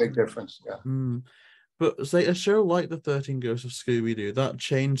make a big difference. Yeah. But say a show like The 13 Ghosts of Scooby Doo, that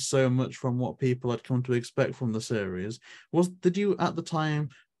changed so much from what people had come to expect from the series. Did you, at the time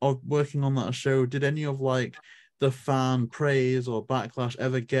of working on that show, did any of like the fan praise or backlash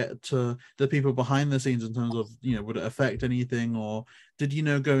ever get to the people behind the scenes in terms of, you know, would it affect anything, or did you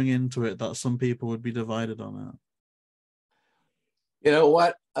know going into it that some people would be divided on it? You know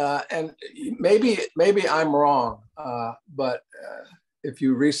what? And maybe I'm wrong, but if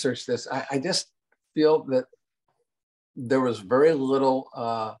you research this, I just feel that there was very little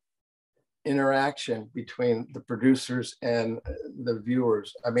interaction between the producers and the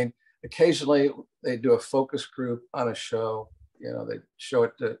viewers. I mean, occasionally they do a focus group on a show, you know, they show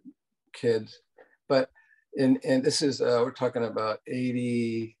it to kids, but and this is, we're talking about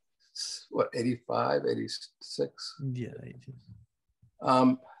 80, what, 85, 86? Yeah,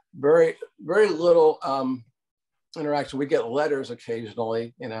 80s. Very, very little interaction. We get letters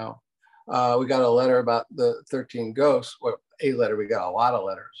occasionally, you know. We got a letter about the 13 ghosts. Well, a letter, we got a lot of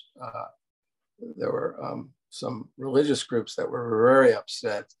letters. There were some religious groups that were very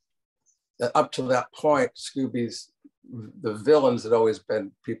upset that up to that point, the villains had always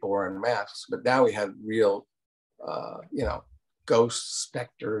been people wearing masks, but now we had real, you know, ghosts,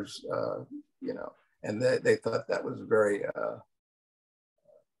 specters, you know, and they thought that was very,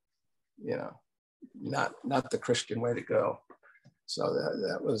 you know, not the Christian way to go. So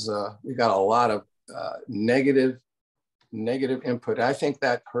that was, we got a lot of negative input. I think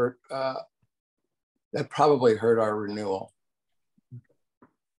that hurt, that probably hurt our renewal.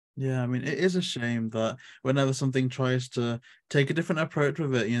 Yeah, I mean, it is a shame that whenever something tries to take a different approach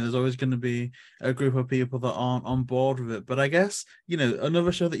with it, you know, there's always going to be a group of people that aren't on board with it. But I guess, you know,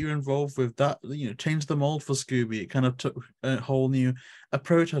 another show that you're involved with that, you know, changed the mold for Scooby. It kind of took a whole new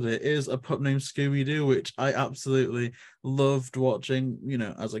approach at it. Is a pup named Scooby Doo, which I absolutely loved watching, you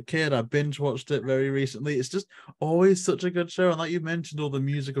know, as a kid. I binge watched it very recently. It's just always such a good show. And like you mentioned, all the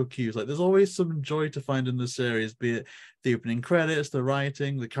musical cues, like there's always some joy to find in the series, be it the opening credits, the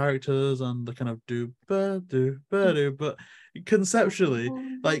writing, the characters, and the kind of do. But conceptually,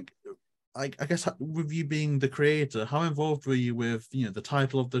 like I guess with you being the creator, how involved were you with, you know, the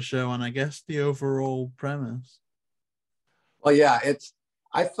title of the show and I guess the overall premise? Well, yeah,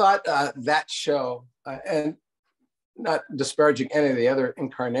 I thought that show, and not disparaging any of the other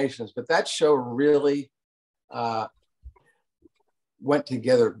incarnations, but that show really went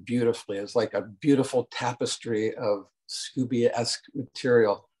together beautifully. It's like a beautiful tapestry of Scooby-esque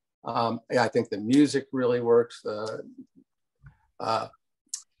material. Yeah, I think the music really works. I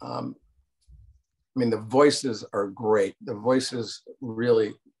mean, the voices are great. The voices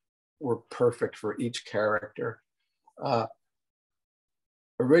really were perfect for each character.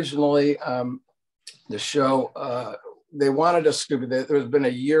 Originally, the show, they wanted a Scooby. There's been a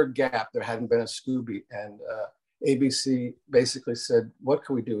year gap. There hadn't been a Scooby. And ABC basically said, what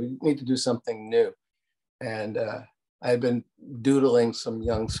can we do? We need to do something new. And I had been doodling some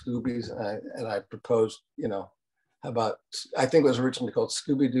young Scoobies, and I proposed, you know, how about, I think it was originally called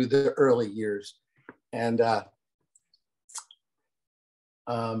Scooby Doo, the early years. And,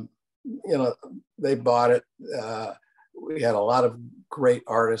 you know, they bought it. We had a lot of great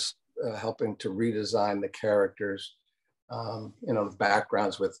artists helping to redesign the characters, you know, the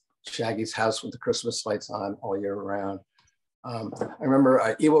backgrounds with Shaggy's house with the Christmas lights on all year round. I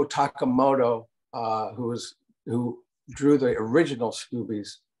remember Iwo Takamoto, who drew the original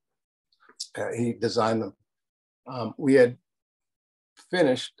Scoobies. He designed them. We had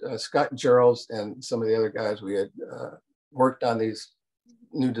finished, Scott Geralds and some of the other guys, we had worked on these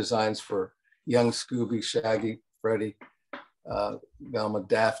new designs for young Scooby, Shaggy, Freddy, Velma,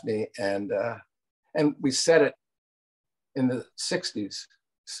 Daphne, and we set it in the 60s.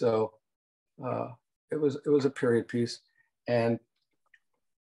 So it was a period piece. And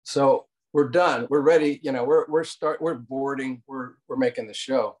so we're done, we're ready, you know, we're boarding, we're making the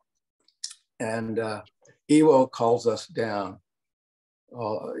show. And Iwo calls us down,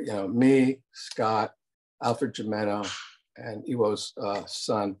 you know, me, Scott, Alfred Gimeno, and Iwo's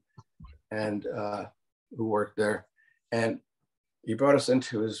son, and who worked there. And he brought us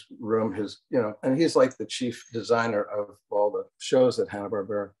into his room, you know, and he's like the chief designer of all the shows at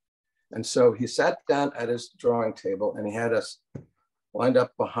Hanna-Barbera. And so he sat down at his drawing table and he had us lined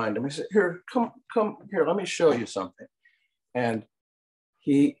up behind him. He said, here, come here, let me show you something. And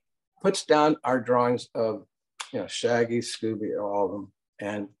he puts down our drawings of, you know, Shaggy, Scooby, all of them.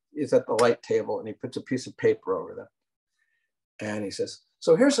 And he's at the light table and he puts a piece of paper over them. And he says,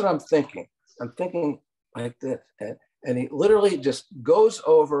 so here's what I'm thinking. I'm thinking like this. And he literally just goes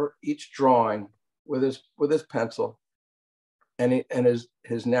over each drawing with his pencil. And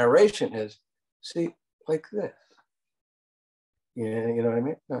his narration is, see, like this. Yeah, you know what I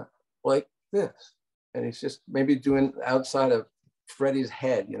mean? Like this. And he's just maybe doing outside of Freddie's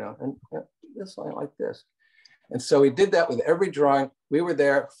head, you know, and this line like this. And so he did that with every drawing. We were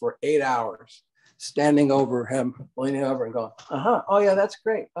there for 8 hours, standing over him, leaning over and going, oh yeah, that's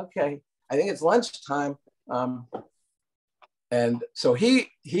great. Okay, I think it's lunchtime. And so he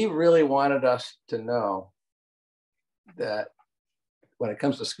really wanted us to know that when it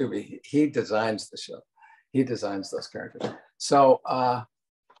comes to Scooby, he designs the show. He designs those characters. So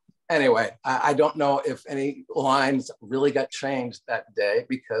anyway, I don't know if any lines really got changed that day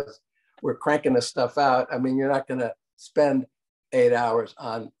because we're cranking this stuff out. I mean, you're not going to spend 8 hours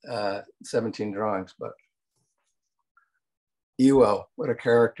on 17 drawings, but Ewo, what a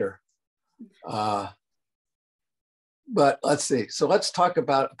character. But let's see. So let's talk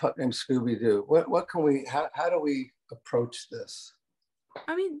about a pup named Scooby Doo. What can we, how do we approach this?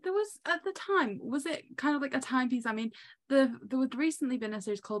 I mean, there was at the time, was it kind of like a timepiece? I mean, there would recently been a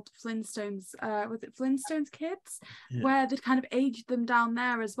series called Flintstones, was it Flintstones Kids? Yeah. Where they'd kind of aged them down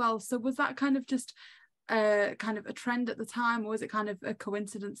there as well. So was that kind of just kind of a trend at the time, or was it kind of a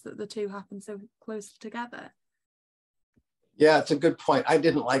coincidence that the two happened so close together? Yeah, it's a good point. I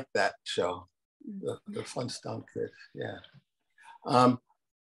didn't like that show, the Flintstone Kids. Yeah.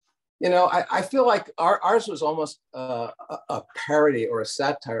 You know, I feel like ours was almost a parody or a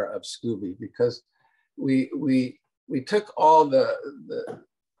satire of Scooby, because we took all the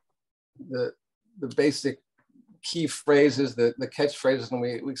basic key phrases, the catchphrases, and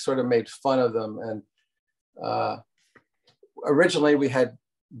we sort of made fun of them. And originally we had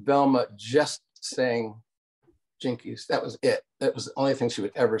Velma just saying Jinkies. That was it. That was the only thing she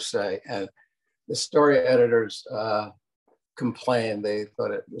would ever say. And the story editors complained. They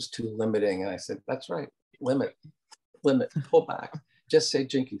thought it was too limiting. And I said, that's right, limit, pull back, just say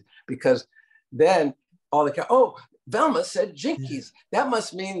Jinkies. Because then all the, oh, Velma said Jinkies. That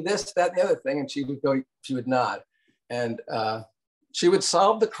must mean this, that, and the other thing. And she would go, she would nod. And she would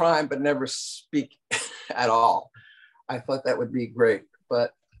solve the crime, but never speak at all. I thought that would be great.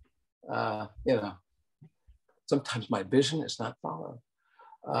 But, you know, sometimes my vision is not followed.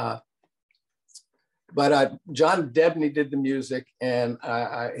 But John Debney did the music, and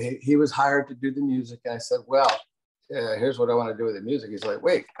he was hired to do the music. And I said, well, here's what I want to do with the music. He's like,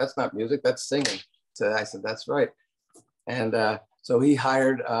 wait, that's not music, that's singing. So I said, that's right. And so he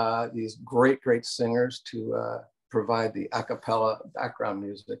hired these great singers to provide the a cappella background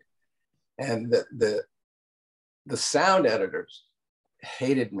music. And the sound editors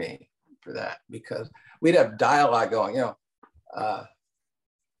hated me for that, because we'd have dialogue going, you know,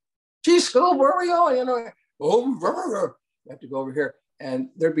 gee, Scoob, where are we going? You know, oh, you have to go over here. And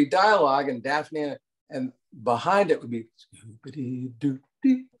there'd be dialogue, and Daphne, and behind it would be,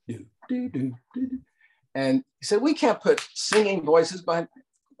 and he said, we can't put singing voices behind.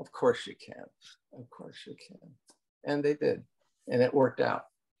 Of course you can. Of course you can. And they did. And it worked out.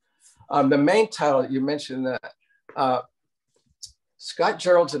 The main title, you mentioned that. Scott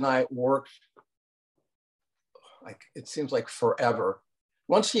Geralds and I worked, like, it seems like forever.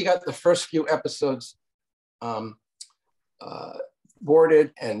 Once he got the first few episodes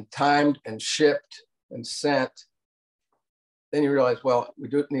boarded and timed and shipped and sent, then you realize, well, we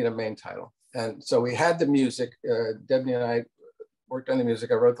do need a main title. And so we had the music. Debney and I worked on the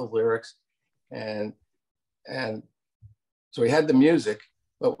music. I wrote the lyrics. And so we had the music,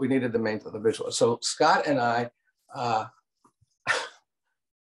 but we needed the main title, the visual. So Scott and I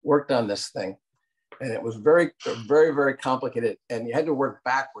worked on this thing. And it was very, very complicated. And you had to work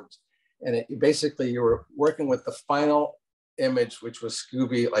backwards. And basically you were working with the final image, which was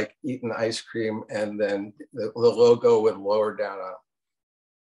Scooby like eating ice cream, and then the logo would lower down on it.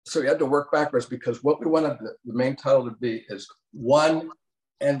 So you had to work backwards, because what we wanted the main title to be is one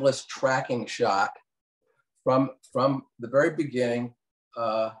endless tracking shot from the very beginning,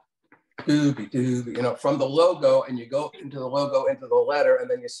 Scooby Doo, you know, from the logo, and you go into the logo, into the letter, and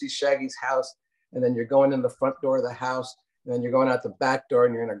then you see Shaggy's house, and then you're going in the front door of the house, and then you're going out the back door,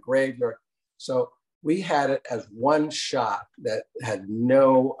 and you're in a graveyard. So we had it as one shot that had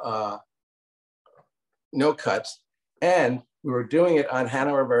no cuts, and we were doing it on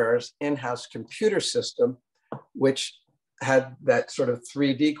Hanna-Barbera's in-house computer system, which had that sort of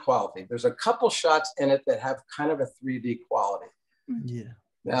 3D quality. There's a couple shots in it that have kind of a 3D quality. Yeah.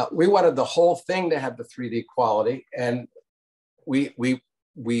 Now, we wanted the whole thing to have the 3D quality, and we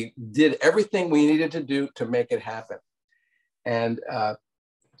did everything we needed to do to make it happen. And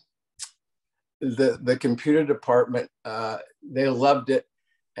the computer department, they loved it.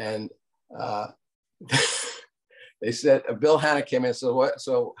 And they said, Bill Hanna came in and said, what?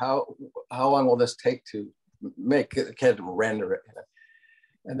 So how long will this take to make it? Can't render it.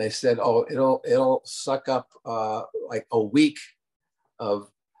 And they said, oh, it'll suck up like a week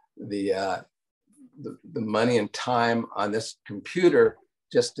of the money and time on this computer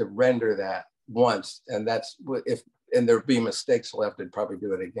just to render that once. And that's what, if there'd be mistakes left, they'd probably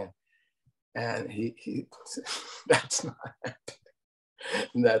do it again. And he that's not happening.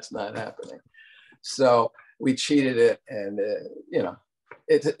 That's not happening. So we cheated it, and you know,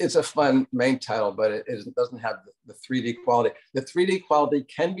 it's a fun main title, but it doesn't have the 3D quality. The 3D quality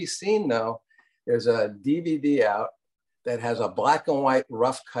can be seen though. There's a DVD out that has a black and white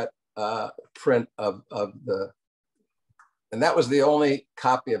rough cut print of the, and that was the only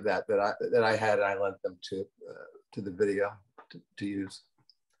copy of that I had, and I lent them to the video to use.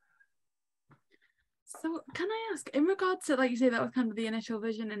 So can I ask, in regards to, like you say, that was kind of the initial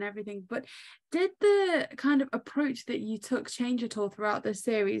vision and everything, but did the kind of approach that you took change at all throughout the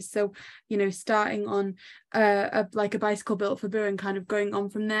series? So, you know, starting on like a bicycle built for Brew and kind of going on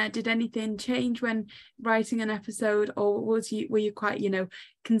from there, did anything change when writing an episode, or were you quite, you know,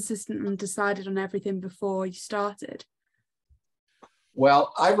 consistent and decided on everything before you started?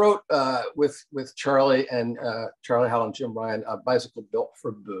 Well, I wrote with Charlie and Charlie Howell and Jim Ryan, a bicycle built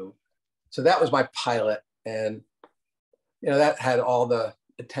for Boo. So that was my pilot, and you know, that had all the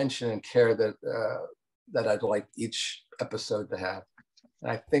attention and care that I'd like each episode to have. And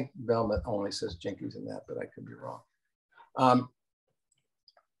I think Velma only says Jinkies in that, but I could be wrong.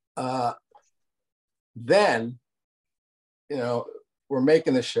 Then, you know, we're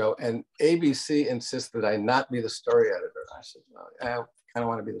making the show, and ABC insisted I not be the story editor. I said, no, I kind of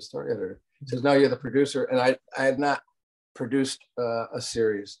want to be the story editor. He says, no, you're the producer, and I had not produced a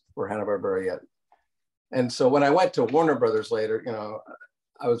series for Hanna-Barbera yet. And so when I went to Warner Brothers later, you know,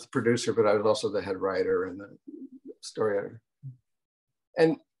 I was the producer, but I was also the head writer and the story editor.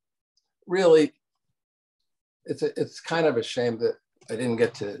 And really, it's kind of a shame that I didn't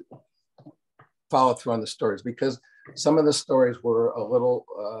get to follow through on the stories, because some of the stories were a little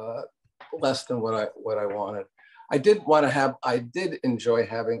less than what I wanted. I did enjoy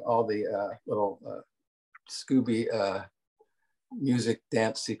having all the little Scooby music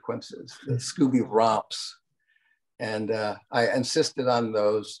dance sequences, the Scooby romps. And I insisted on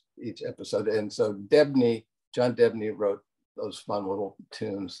those each episode. And so John Debney wrote those fun little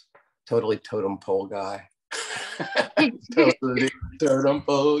tunes, Totally Totem Pole Guy. Totally Totem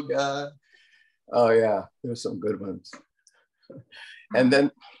Pole Guy. Oh yeah, there's some good ones. And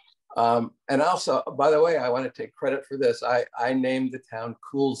then, and also, by the way, I want to take credit for this. I named the town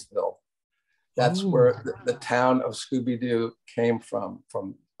Coolsville. That's where the town of Scooby Doo came from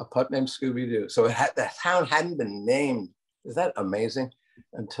a pup named Scooby Doo. So the town hadn't been named. Is that amazing?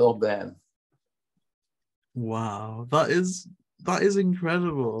 Until then. Wow, that is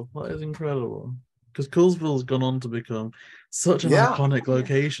incredible. That is incredible. Because Coolsville's gone on to become such an iconic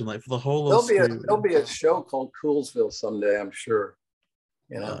location, like for the whole of Scooby. There'll be a show called Coolsville someday, I'm sure.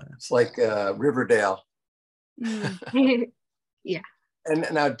 You know, it's like Riverdale. Yeah. And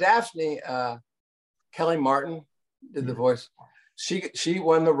now Daphne, Kelly Martin did the voice. She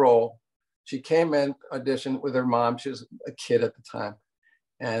won the role. She came in, auditioned with her mom. She was a kid at the time.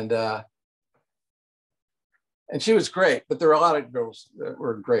 And she was great, but there were a lot of girls that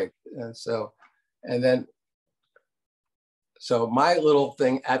were great. And so my little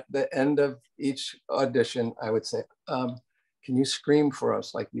thing at the end of each audition, I would say, can you scream for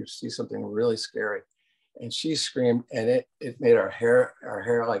us like you see something really scary? And she screamed, and it made our hair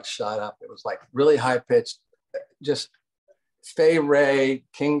like shot up. It was like really high pitched, just Fay Ray,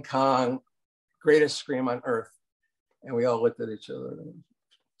 King Kong, greatest scream on earth. And we all looked at each other, and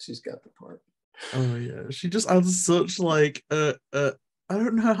she's got the part. Oh yeah, she just adds such like I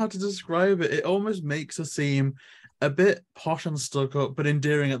don't know how to describe it. It almost makes her seem a bit posh and stuck up, but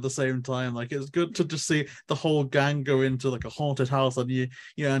endearing at the same time. Like, it's good to just see the whole gang go into like a haunted house, and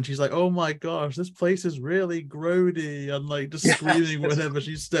and she's like, oh my gosh, this place is really grody, and like just screaming whenever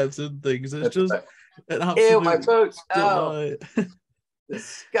she steps in things. It's just an absolute ew, my boots. delight. Oh,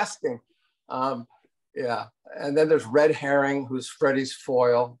 disgusting. Yeah, and then there's Red Herring, who's Freddy's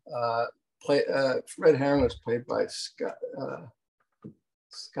foil. Red Herring was played by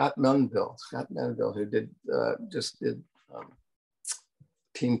Scott Menville, who did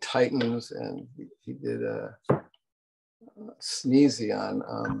Teen Titans, and he did Sneezy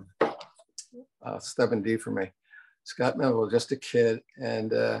on 7D for me. Scott Menville, just a kid,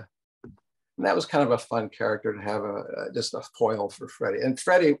 and that was kind of a fun character to have just a foil for Freddy. And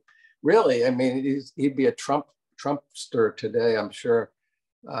Freddy, really, I mean, he'd be a Trumpster today, I'm sure.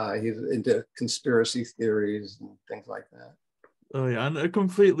 He's into conspiracy theories and things like that. Oh yeah, and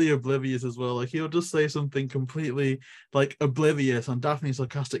completely oblivious as well. Like he'll just say something completely like oblivious, and Daphne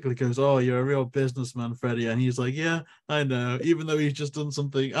sarcastically goes, "Oh, you're a real businessman, Freddie," and he's like, "Yeah, I know," even though he's just done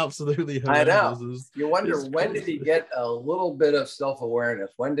something absolutely horrendous. I know. You wonder when did he get a little bit of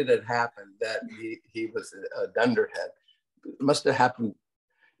self-awareness? When did it happen that he was a dunderhead? It must have happened,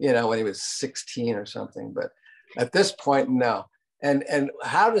 when he was 16 or something. But at this point, no. And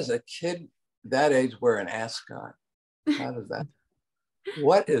how does a kid that age wear an ascot? How does that?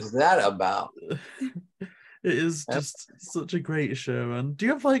 What is that about? It is just such a great show. And do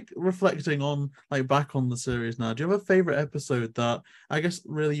you have reflecting on back on the series now, do you have a favorite episode that I guess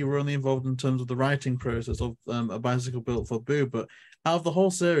really you were only involved in terms of the writing process of A Bicycle Built for Boo, but out of the whole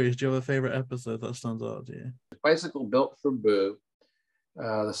series, do you have a favorite episode that stands out to you? Bicycle Built for Boo,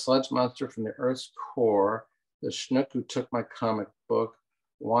 the sludge monster from the Earth's core, the schnook who took my comic book,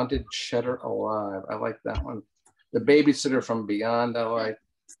 wanted cheddar alive. I like that one. The babysitter from beyond, I like.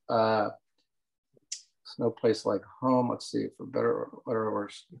 It's no place like home. Let's see, for better or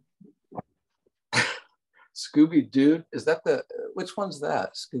worse. Scooby Doo, is that which one's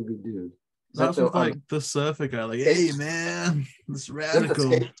that? Scooby Doo. That's with the surfer guy, like, hey man, it's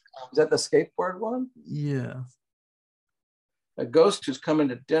radical. Is that the skateboard one? Yeah. A ghost who's coming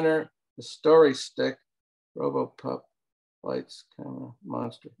to dinner, the story stick, Robo-Pup, lights, camera,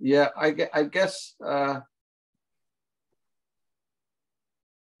 monster. Yeah, I guess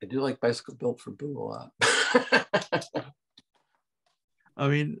I do like Bicycle Built for Boo a lot. I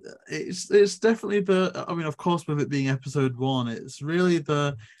mean, it's definitely of course, with it being episode 1, it's really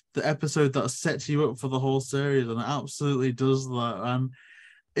the episode that sets you up for the whole series, and it absolutely does that. And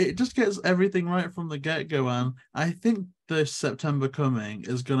it just gets everything right from the get-go. And I think this September coming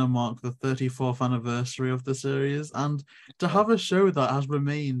is going to mark the 34th anniversary of the series. And to have a show that has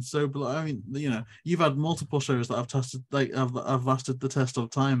remained so, I mean, you've had multiple shows that have tested, have lasted the test of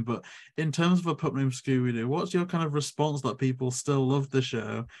time. But in terms of a pup named Scooby Doo, what's your kind of response that people still love the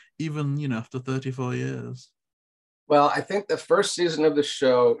show, even, after 34 years? Well, I think the first season of the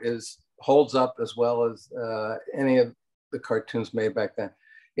show holds up as well as any of the cartoons made back then.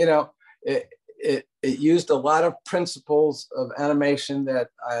 It used a lot of principles of animation that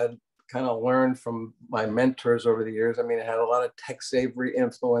I had kind of learned from my mentors over the years. I mean, it had a lot of Tex Avery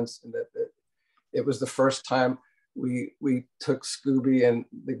influence, and that it was the first time we took Scooby and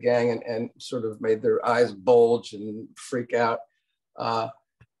the gang and sort of made their eyes bulge and freak out.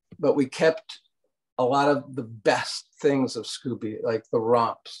 But we kept a lot of the best things of Scooby, like the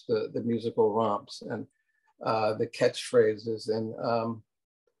romps, the musical romps, and the catchphrases, and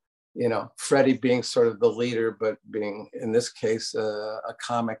Freddie being sort of the leader, but being, in this case, a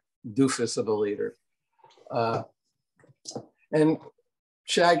comic doofus of a leader. And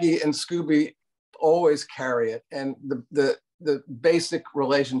Shaggy and Scooby always carry it. And the basic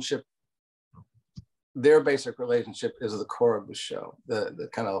relationship, their basic relationship is the core of the show, the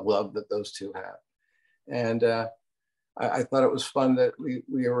kind of love that those two have. And I thought it was fun that we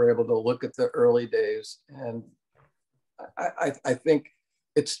were able to look at the early days. And I think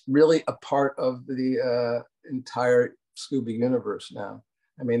it's really a part of the entire Scooby universe now.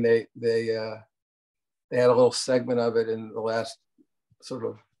 I mean, they had a little segment of it in the last sort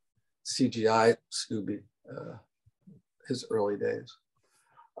of CGI Scooby, his early days.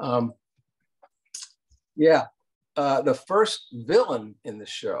 The first villain in the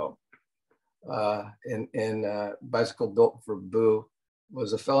show in Bicycle Built for Boo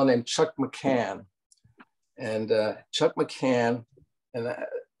was a fellow named Chuck McCann. And Chuck McCann, and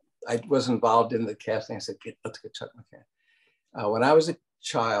I was involved in the casting. I said, let's get Chuck McCann. When I was a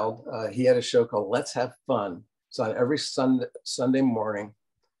child, he had a show called Let's Have Fun. It's on every Sunday morning.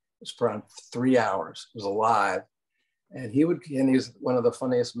 It was for around 3 hours. It was live. And he's one of the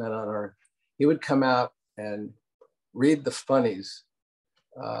funniest men on earth. He would come out and read the funnies,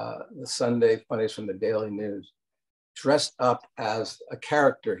 the Sunday funnies from the Daily News, dressed up as a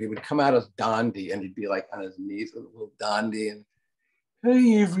character. He would come out as Dondi, and he'd be like on his knees with a little Dondi, and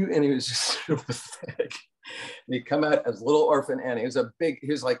hey, and he was just super pathetic. And he'd come out as Little Orphan Annie. He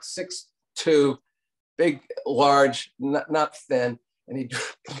was like 6'2", big, large, not thin. And he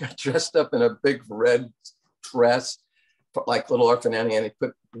got dressed up in a big red dress, like Little Orphan Annie, and he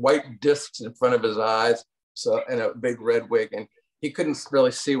put white discs in front of his eyes, and a big red wig, and he couldn't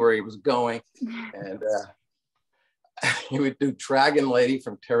really see where he was going. And he would do Dragon Lady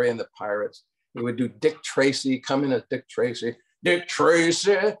from Terry and the Pirates. He would do Dick Tracy, come in as Dick Tracy. Dick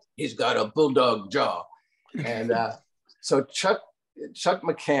Tracy, he's got a bulldog jaw. And so Chuck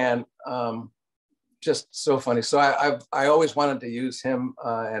McCann just so funny. So I always wanted to use him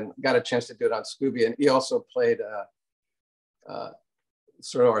and got a chance to do it on Scooby. And he also played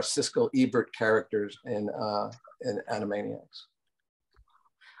sort of our Siskel Ebert characters in Animaniacs.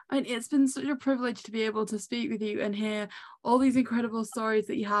 And it's been such a privilege to be able to speak with you and hear all these incredible stories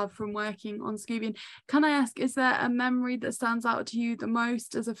that you have from working on Scooby. And can I ask, is there a memory that stands out to you the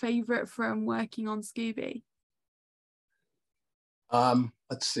most as a favourite from working on Scooby?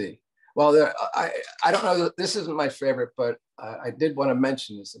 Let's see. Well, I don't know, this isn't my favorite, but I did want to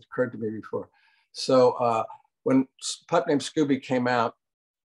mention this. It occurred to me before. So when Pup Named Scooby came out,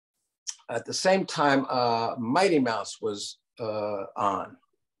 at the same time, Mighty Mouse was on.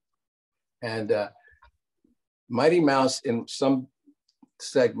 And Mighty Mouse in some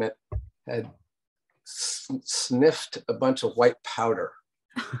segment had sniffed a bunch of white powder,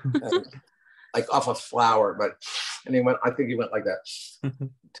 like off a flower, and he went, I think he went like that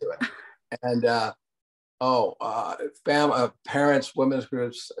to it. And parents, women's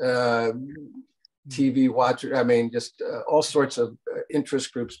groups, TV watchers, I mean, just all sorts of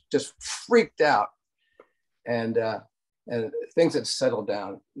interest groups just freaked out. And things had settled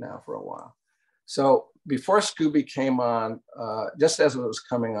down now for a while. So before Scooby came on, just as it was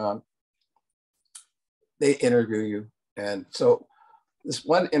coming on, they interview you. And so this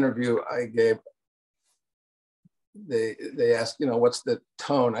one interview I gave, they asked, what's the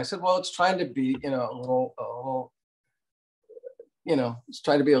tone? I said, well, it's trying to be, a little, it's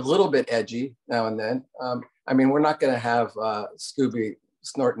trying to be a little bit edgy now and then. I mean, we're not going to have Scooby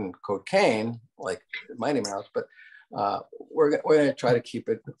snorting cocaine like Mighty Mouse, but we're going to try to keep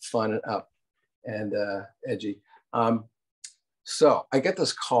it fun and up and edgy. So I get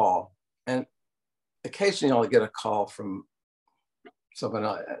this call, and occasionally I'll get a call from someone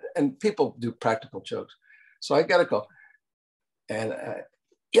else, and people do practical jokes. So I get a call, and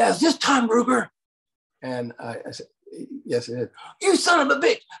yeah, is this Tom Ruegger? And I said, yes, it is. You son of a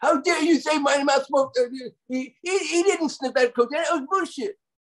bitch! How dare you say Mighty Mouse smoked? He didn't sniff that cocaine. That was bullshit.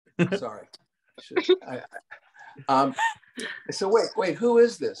 Sorry. I said, wait, who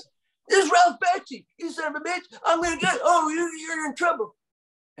is this? This is Ralph Bakshi. You son of a bitch! I'm gonna get. Oh, you're in trouble.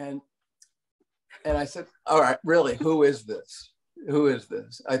 And I said, all right, really, who is this? Who is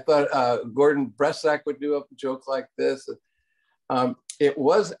this? I thought Gordon Bresack would do a joke like this. It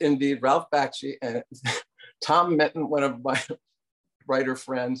was indeed Ralph Bakshi and Tom Minton, one of my writer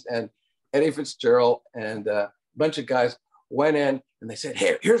friends, and Eddie Fitzgerald, and a bunch of guys went in and they said,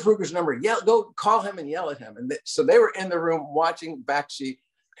 hey, here's Ruegger's number. Go call him and yell at him. And so they were in the room watching Bakshi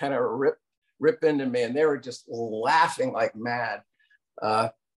kind of rip into me, and they were just laughing like mad.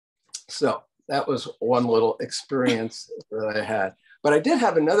 So that was one little experience that I had. But I did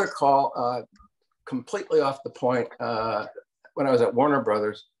have another call completely off the point when I was at Warner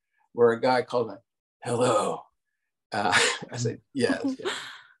Brothers, where a guy called me, hello. I said, yes.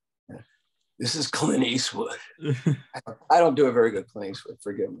 This is Clint Eastwood. I don't do a very good Clint Eastwood,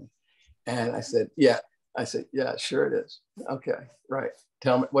 forgive me. And I said, yeah. I said, yeah, sure it is. Okay, right.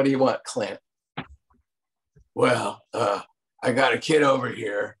 Tell me, what do you want, Clint? Well, I got a kid over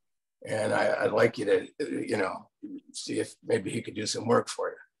here, and I'd like you to, see if maybe he could do some work for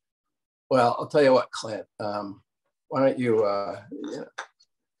you. Well, I'll tell you what, Clint. Why don't you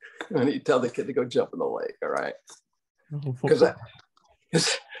tell the kid to go jump in the lake? All right? Because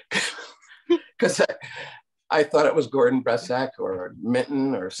I thought it was Gordon Bresack or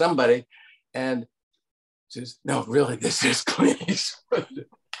Minton or somebody, and says, no, really, this is Clint Eastwood.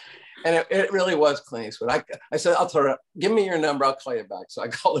 And it really was Clint Eastwood. I said, I'll tell her, give me your number, I'll call you back. So I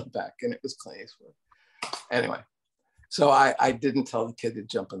called him back, and it was Clint Eastwood. Anyway, so I didn't tell the kid to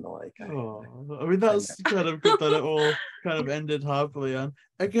jump in the lake. I mean, that's kind of good that it all kind of ended happily. And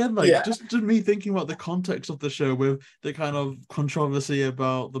again, just to me thinking about the context of the show with the kind of controversy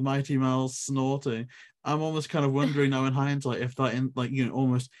about the Mighty Mouse snorting, I'm almost kind of wondering now in hindsight if that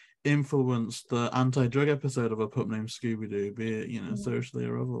almost influenced the anti-drug episode of A Pup Named Scooby Doo, be it socially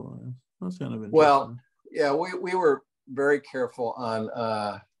or otherwise. That's kind of interesting. Well, yeah, we were very careful on.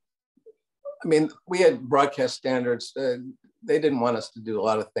 I mean, we had broadcast standards. They didn't want us to do a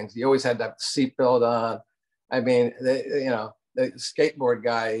lot of things. You always had to have the seatbelt on. I mean, the skateboard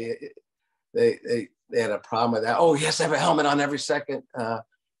guy, they had a problem with that. Oh, he has to have a helmet on every second.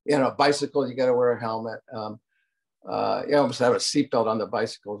 Bicycle, you got to wear a helmet. You almost have a seatbelt on the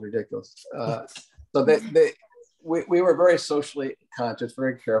bicycle. It's ridiculous. So we were very socially conscious,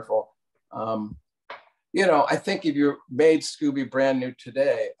 very careful. I think if you made Scooby brand new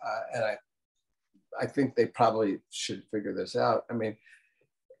today, and I think they probably should figure this out. I mean,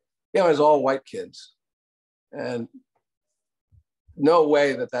 it was all white kids, and no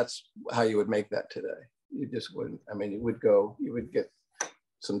way that that's how you would make that today. You just wouldn't. I mean, you would get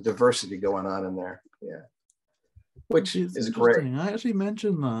some diversity going on in there. Yeah. Which is great. I actually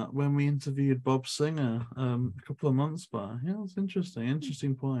mentioned that when we interviewed Bob Singer a couple of months back. Yeah, it's interesting.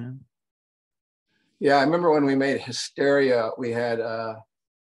 Interesting point. Yeah, I remember when we made Hysteria, we had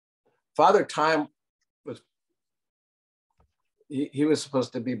Father Time was, he was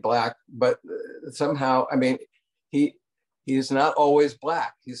supposed to be black, but somehow, I mean, he's not always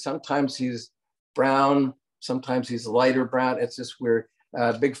black. Sometimes he's brown, sometimes he's lighter brown. It's just weird.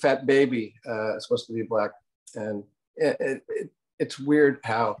 Big Fat Baby is supposed to be black. And it's weird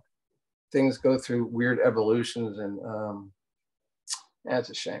how things go through weird evolutions, and that's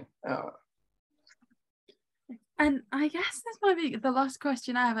a shame. And I guess this might be the last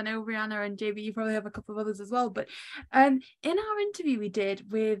question I have. I know Rhianna and JayBee, you probably have a couple of others as well, but in our interview we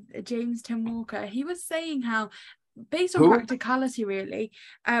did with James Tim Walker, he was saying how, based on practicality really,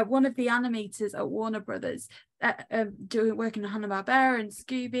 one of the animators at Warner Brothers working on Hanna-Barbera and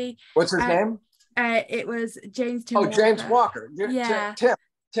Scooby. What's his name? It was James Tim Walker. James Walker. Yeah.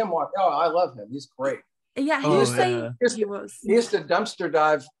 Tim Walker. Oh, I love him. He's great. Yeah, he was saying he used to dumpster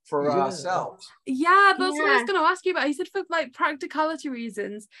dive for cells. Yeah, that's what I was going to ask you about. He said for like practicality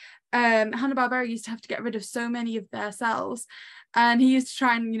reasons, Hanna-Barbera used to have to get rid of so many of their cells, and he used to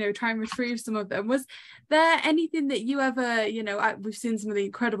try and retrieve some of them. Was there anything that you ever, we've seen some of the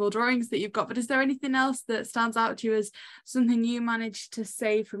incredible drawings that you've got, but is there anything else that stands out to you as something you managed to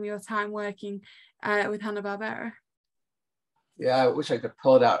save from your time working with Hanna-Barbera? Yeah, I wish I could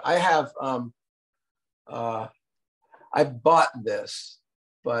pull it out. I have I bought this,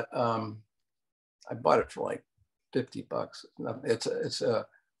 but I bought it for like $50. It's a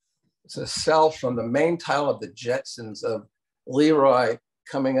cell from the main title of the Jetsons of Leroy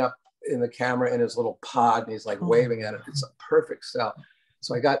coming up in the camera in his little pod, and he's like waving at it. It's a perfect cell.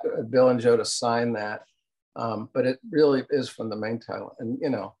 So I got Bill and Joe to sign that, but it really is from the main title, and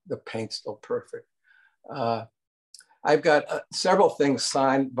the paint's still perfect. I've got several things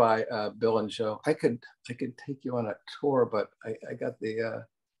signed by Bill and Joe. I could take you on a tour, but I got the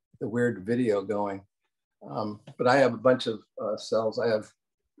weird video going. But I have a bunch of cells. I have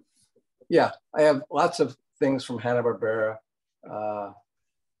lots of things from Hanna-Barbera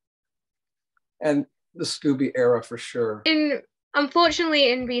and the Scooby era for sure.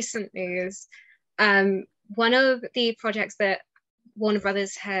 Unfortunately, in recent news, one of the projects that Warner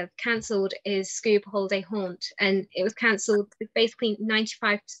Brothers have cancelled is Scoob Holiday Haunt, and it was cancelled with basically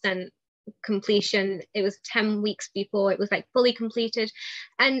 95% completion. It was 10 weeks before it was like fully completed,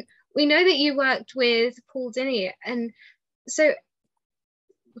 and we know that you worked with Paul Dini, and so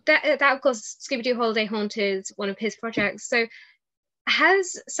that of course Scooby Doo Holiday Haunt is one of his projects. So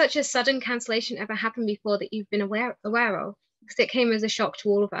has such a sudden cancellation ever happened before that you've been aware of? Because it came as a shock to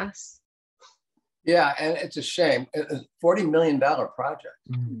all of us. Yeah, and it's a shame. It's a $40 million project,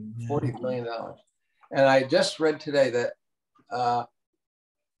 $40 million. And I just read today that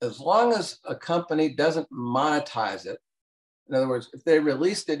as long as a company doesn't monetize it, in other words, if they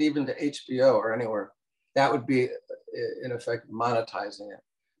released it even to HBO or anywhere, that would be in effect monetizing it.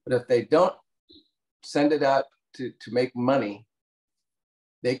 But if they don't send it out to make money,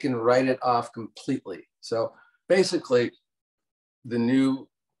 they can write it off completely. So basically, the new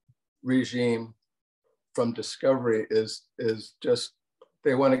regime from Discovery is just,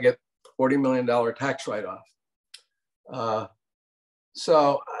 they want to get $40 million tax write-off.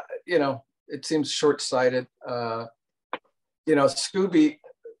 So, it seems short-sighted. Scooby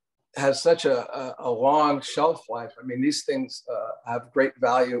has such a long shelf life. I mean, these things have great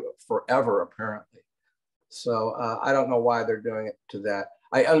value forever, apparently. So I don't know why they're doing it to that.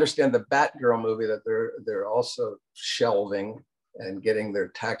 I understand the Batgirl movie that they're also shelving and getting their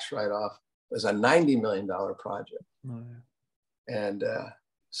tax write-off was a $90 million project. Oh, yeah. And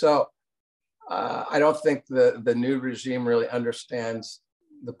so I don't think the new regime really understands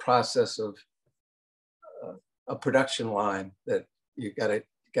the process of a production line that you gotta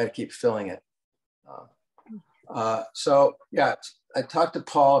keep filling it. So yeah, I talked to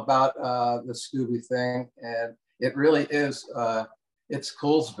Paul about the Scooby thing, and it really is, it's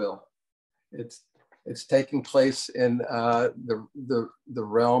Coolsville. It's taking place in the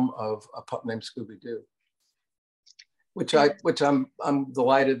realm of a pup named Scooby Doo, which I'm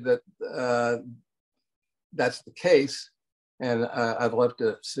delighted that that's the case, and I'd love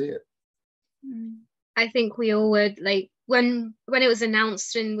to see it. I think we all would. Like when it was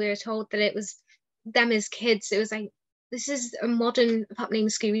announced and we were told that it was them as kids, it was like, this is a modern pup named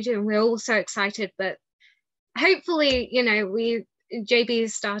Scooby Doo, and we're all so excited. But hopefully, JayBee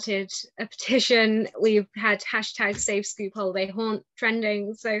started a petition. We've had hashtag Save Scoob Holiday Haunt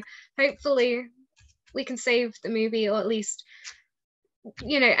trending. So hopefully we can save the movie, or at least,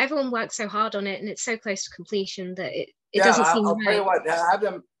 you know, everyone works so hard on it and it's so close to completion that it doesn't seem I'll right. tell you what,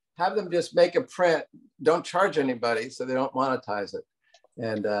 have them just make a print. Don't charge anybody so they don't monetize it,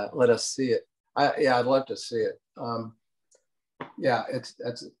 and let us see it. I'd love to see it.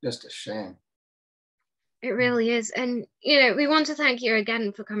 That's just a shame. It really is. And, you know, we want to thank you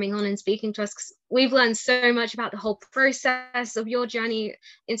again for coming on and speaking to us, because we've learned so much about the whole process of your journey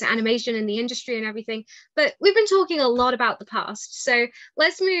into animation and the industry and everything. But we've been talking a lot about the past. So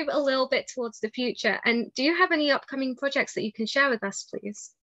let's move a little bit towards the future. And do you have any upcoming projects that you can share with us, please?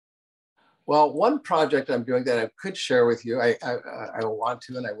 Well, one project I'm doing that I could share with you, I want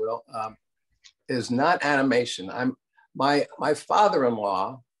to and I will, is not animation. My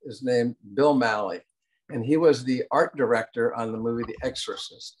father-in-law is named Bill Malley, and he was the art director on the movie The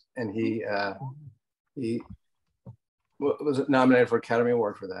Exorcist, and he was nominated for Academy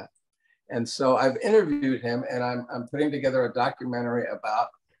Award for that. And so I've interviewed him, and I'm putting together a documentary about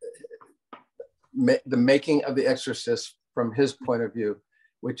the making of The Exorcist from his point of view,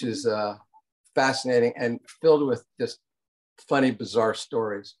 which is fascinating and filled with just funny, bizarre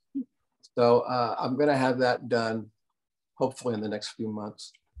stories. So I'm going to have that done hopefully in the next few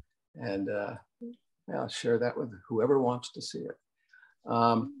months, and I'll share that with whoever wants to see it.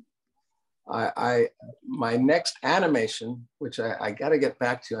 My next animation, which I got to get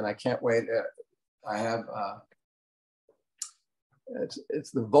back to, and I can't wait. I have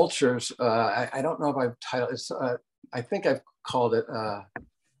it's the Vultures. I don't know if I've titled it. I think I've called it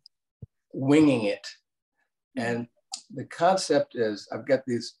Winging It, and the concept is I've got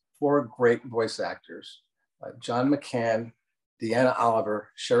these 4 great voice actors: John McCann, Deanna Oliver,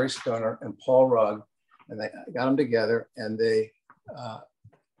 Sherry Stoner, and Paul Rugg. And I got them together, and they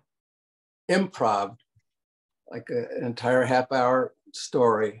improv like an entire half-hour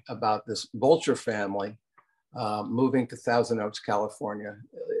story about this vulture family moving to Thousand Oaks, California,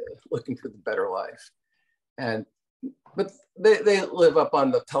 looking for the better life. But they live up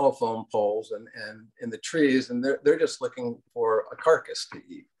on the telephone poles and in the trees, and they're just looking for a carcass to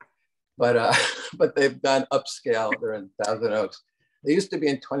eat. But they've gone upscale. They're in Thousand Oaks. They used to be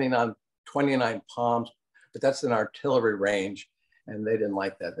in 29 Palms, but that's an artillery range, and they didn't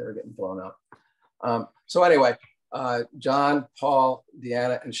like that. They were getting blown up. So anyway, John, Paul,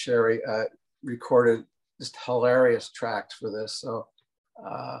 Deanna, and Sherry recorded just hilarious tracks for this. So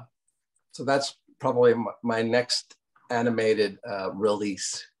that's probably my next animated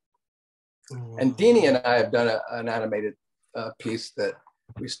release. Oh. And Deanie and I have done an animated piece that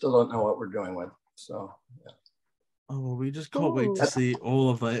we still don't know what we're doing with. So yeah. Oh, we just can't wait to see all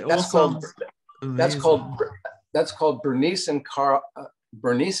of it. That's called Bernice and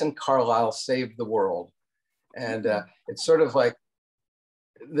Carlisle Save the World, and it's sort of like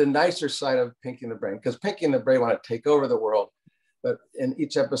the nicer side of Pinky and the Brain, because Pinky and the Brain want to take over the world, but in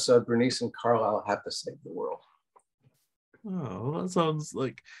each episode, Bernice and Carlisle have to save the world. Oh, that sounds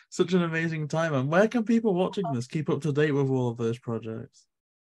like such an amazing time. And where can people watching this keep up to date with all of those projects?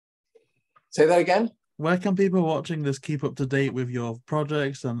 Say that again? Where can people watching this keep up to date with your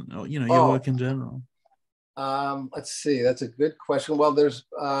projects and your work in general? Let's see. That's a good question. Well, there's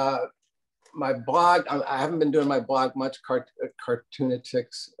my blog. I haven't been doing my blog much.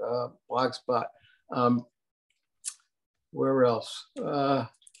 Cartoonatics blogspot. Where else?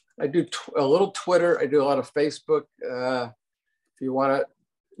 I do a little Twitter. I do a lot of Facebook. If you want to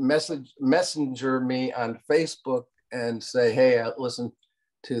messenger me on Facebook and say, "Hey, I listened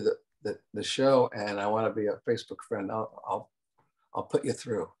to the show and I want to be a Facebook friend," I'll put you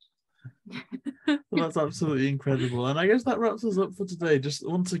through. Well, that's absolutely incredible. And I guess that wraps us up for today. Just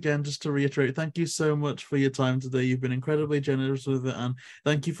once again, just to reiterate, thank you so much for your time today. You've been incredibly generous with it, and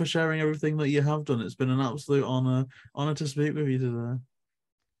thank you for sharing everything that you have done. It's been an absolute honor to speak with you today.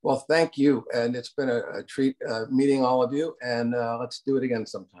 Well, thank you. And it's been a treat meeting all of you, and let's do it again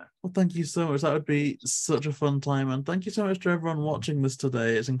sometime. Well, thank you so much. That would be such a fun time. And thank you so much to everyone watching this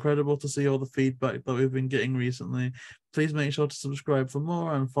today. It's incredible to see all the feedback that we've been getting recently. Please make sure to subscribe for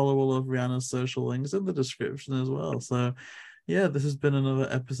more and follow all of Rhianna's social links in the description as well. So yeah, this has been another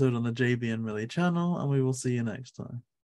episode on the JayBee and Milly channel, and we will see you next time.